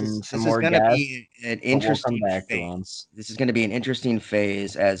 and then some more guests. Be an interesting phase. This is going to be an interesting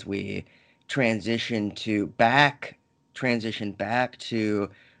phase as we transition back to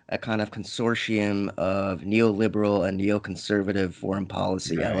a kind of consortium of neoliberal and neoconservative foreign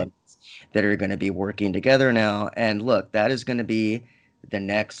policy elements that are going to be working together now. And look, that is going to be the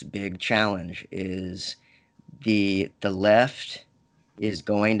next big challenge. Is the left is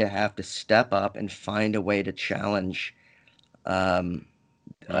going to have to step up and find a way to challenge all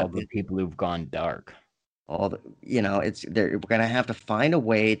the people who've gone dark. We're going to have to find a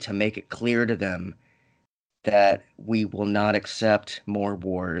way to make it clear to them that we will not accept more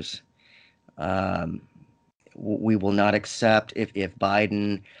wars. We will not accept if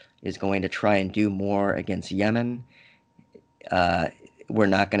Biden is going to try and do more against Yemen. We're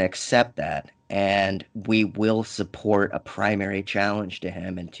not going to accept that. And we will support a primary challenge to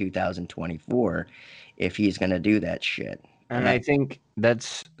him in 2024 if he's going to do that shit. And I think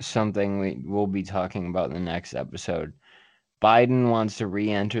that's something we'll be talking about in the next episode. Biden wants to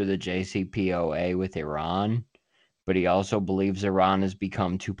re-enter the JCPOA with Iran, but he also believes Iran has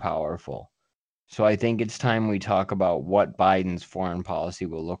become too powerful. So I think it's time we talk about what Biden's foreign policy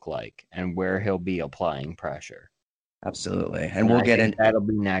will look like and where he'll be applying pressure. Absolutely. And we'll get into that'll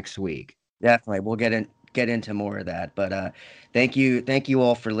be next week. Definitely. We'll get into more of that. But thank you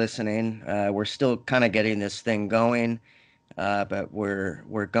all for listening. We're still kind of getting this thing going, but we're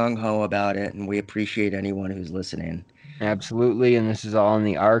gung-ho about it, and we appreciate anyone who's listening. Absolutely, and this is all in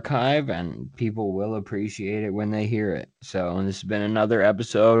the archive, and people will appreciate it when they hear it. So this has been another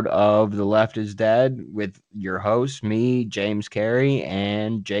episode of The Left is Dead with your hosts, me, James Carey,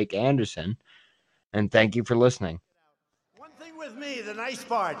 and Jake Anderson. And thank you for listening. One thing with me, the nice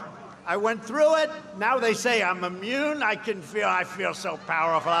part, I went through it. Now they say I'm immune. I feel so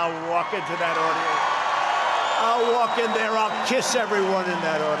powerful. I'll walk into that audience. I'll walk in there. I'll kiss everyone in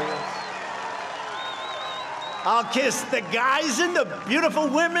that audience. I'll kiss the guys and the beautiful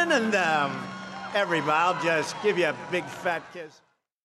women and Everybody, I'll just give you a big fat kiss.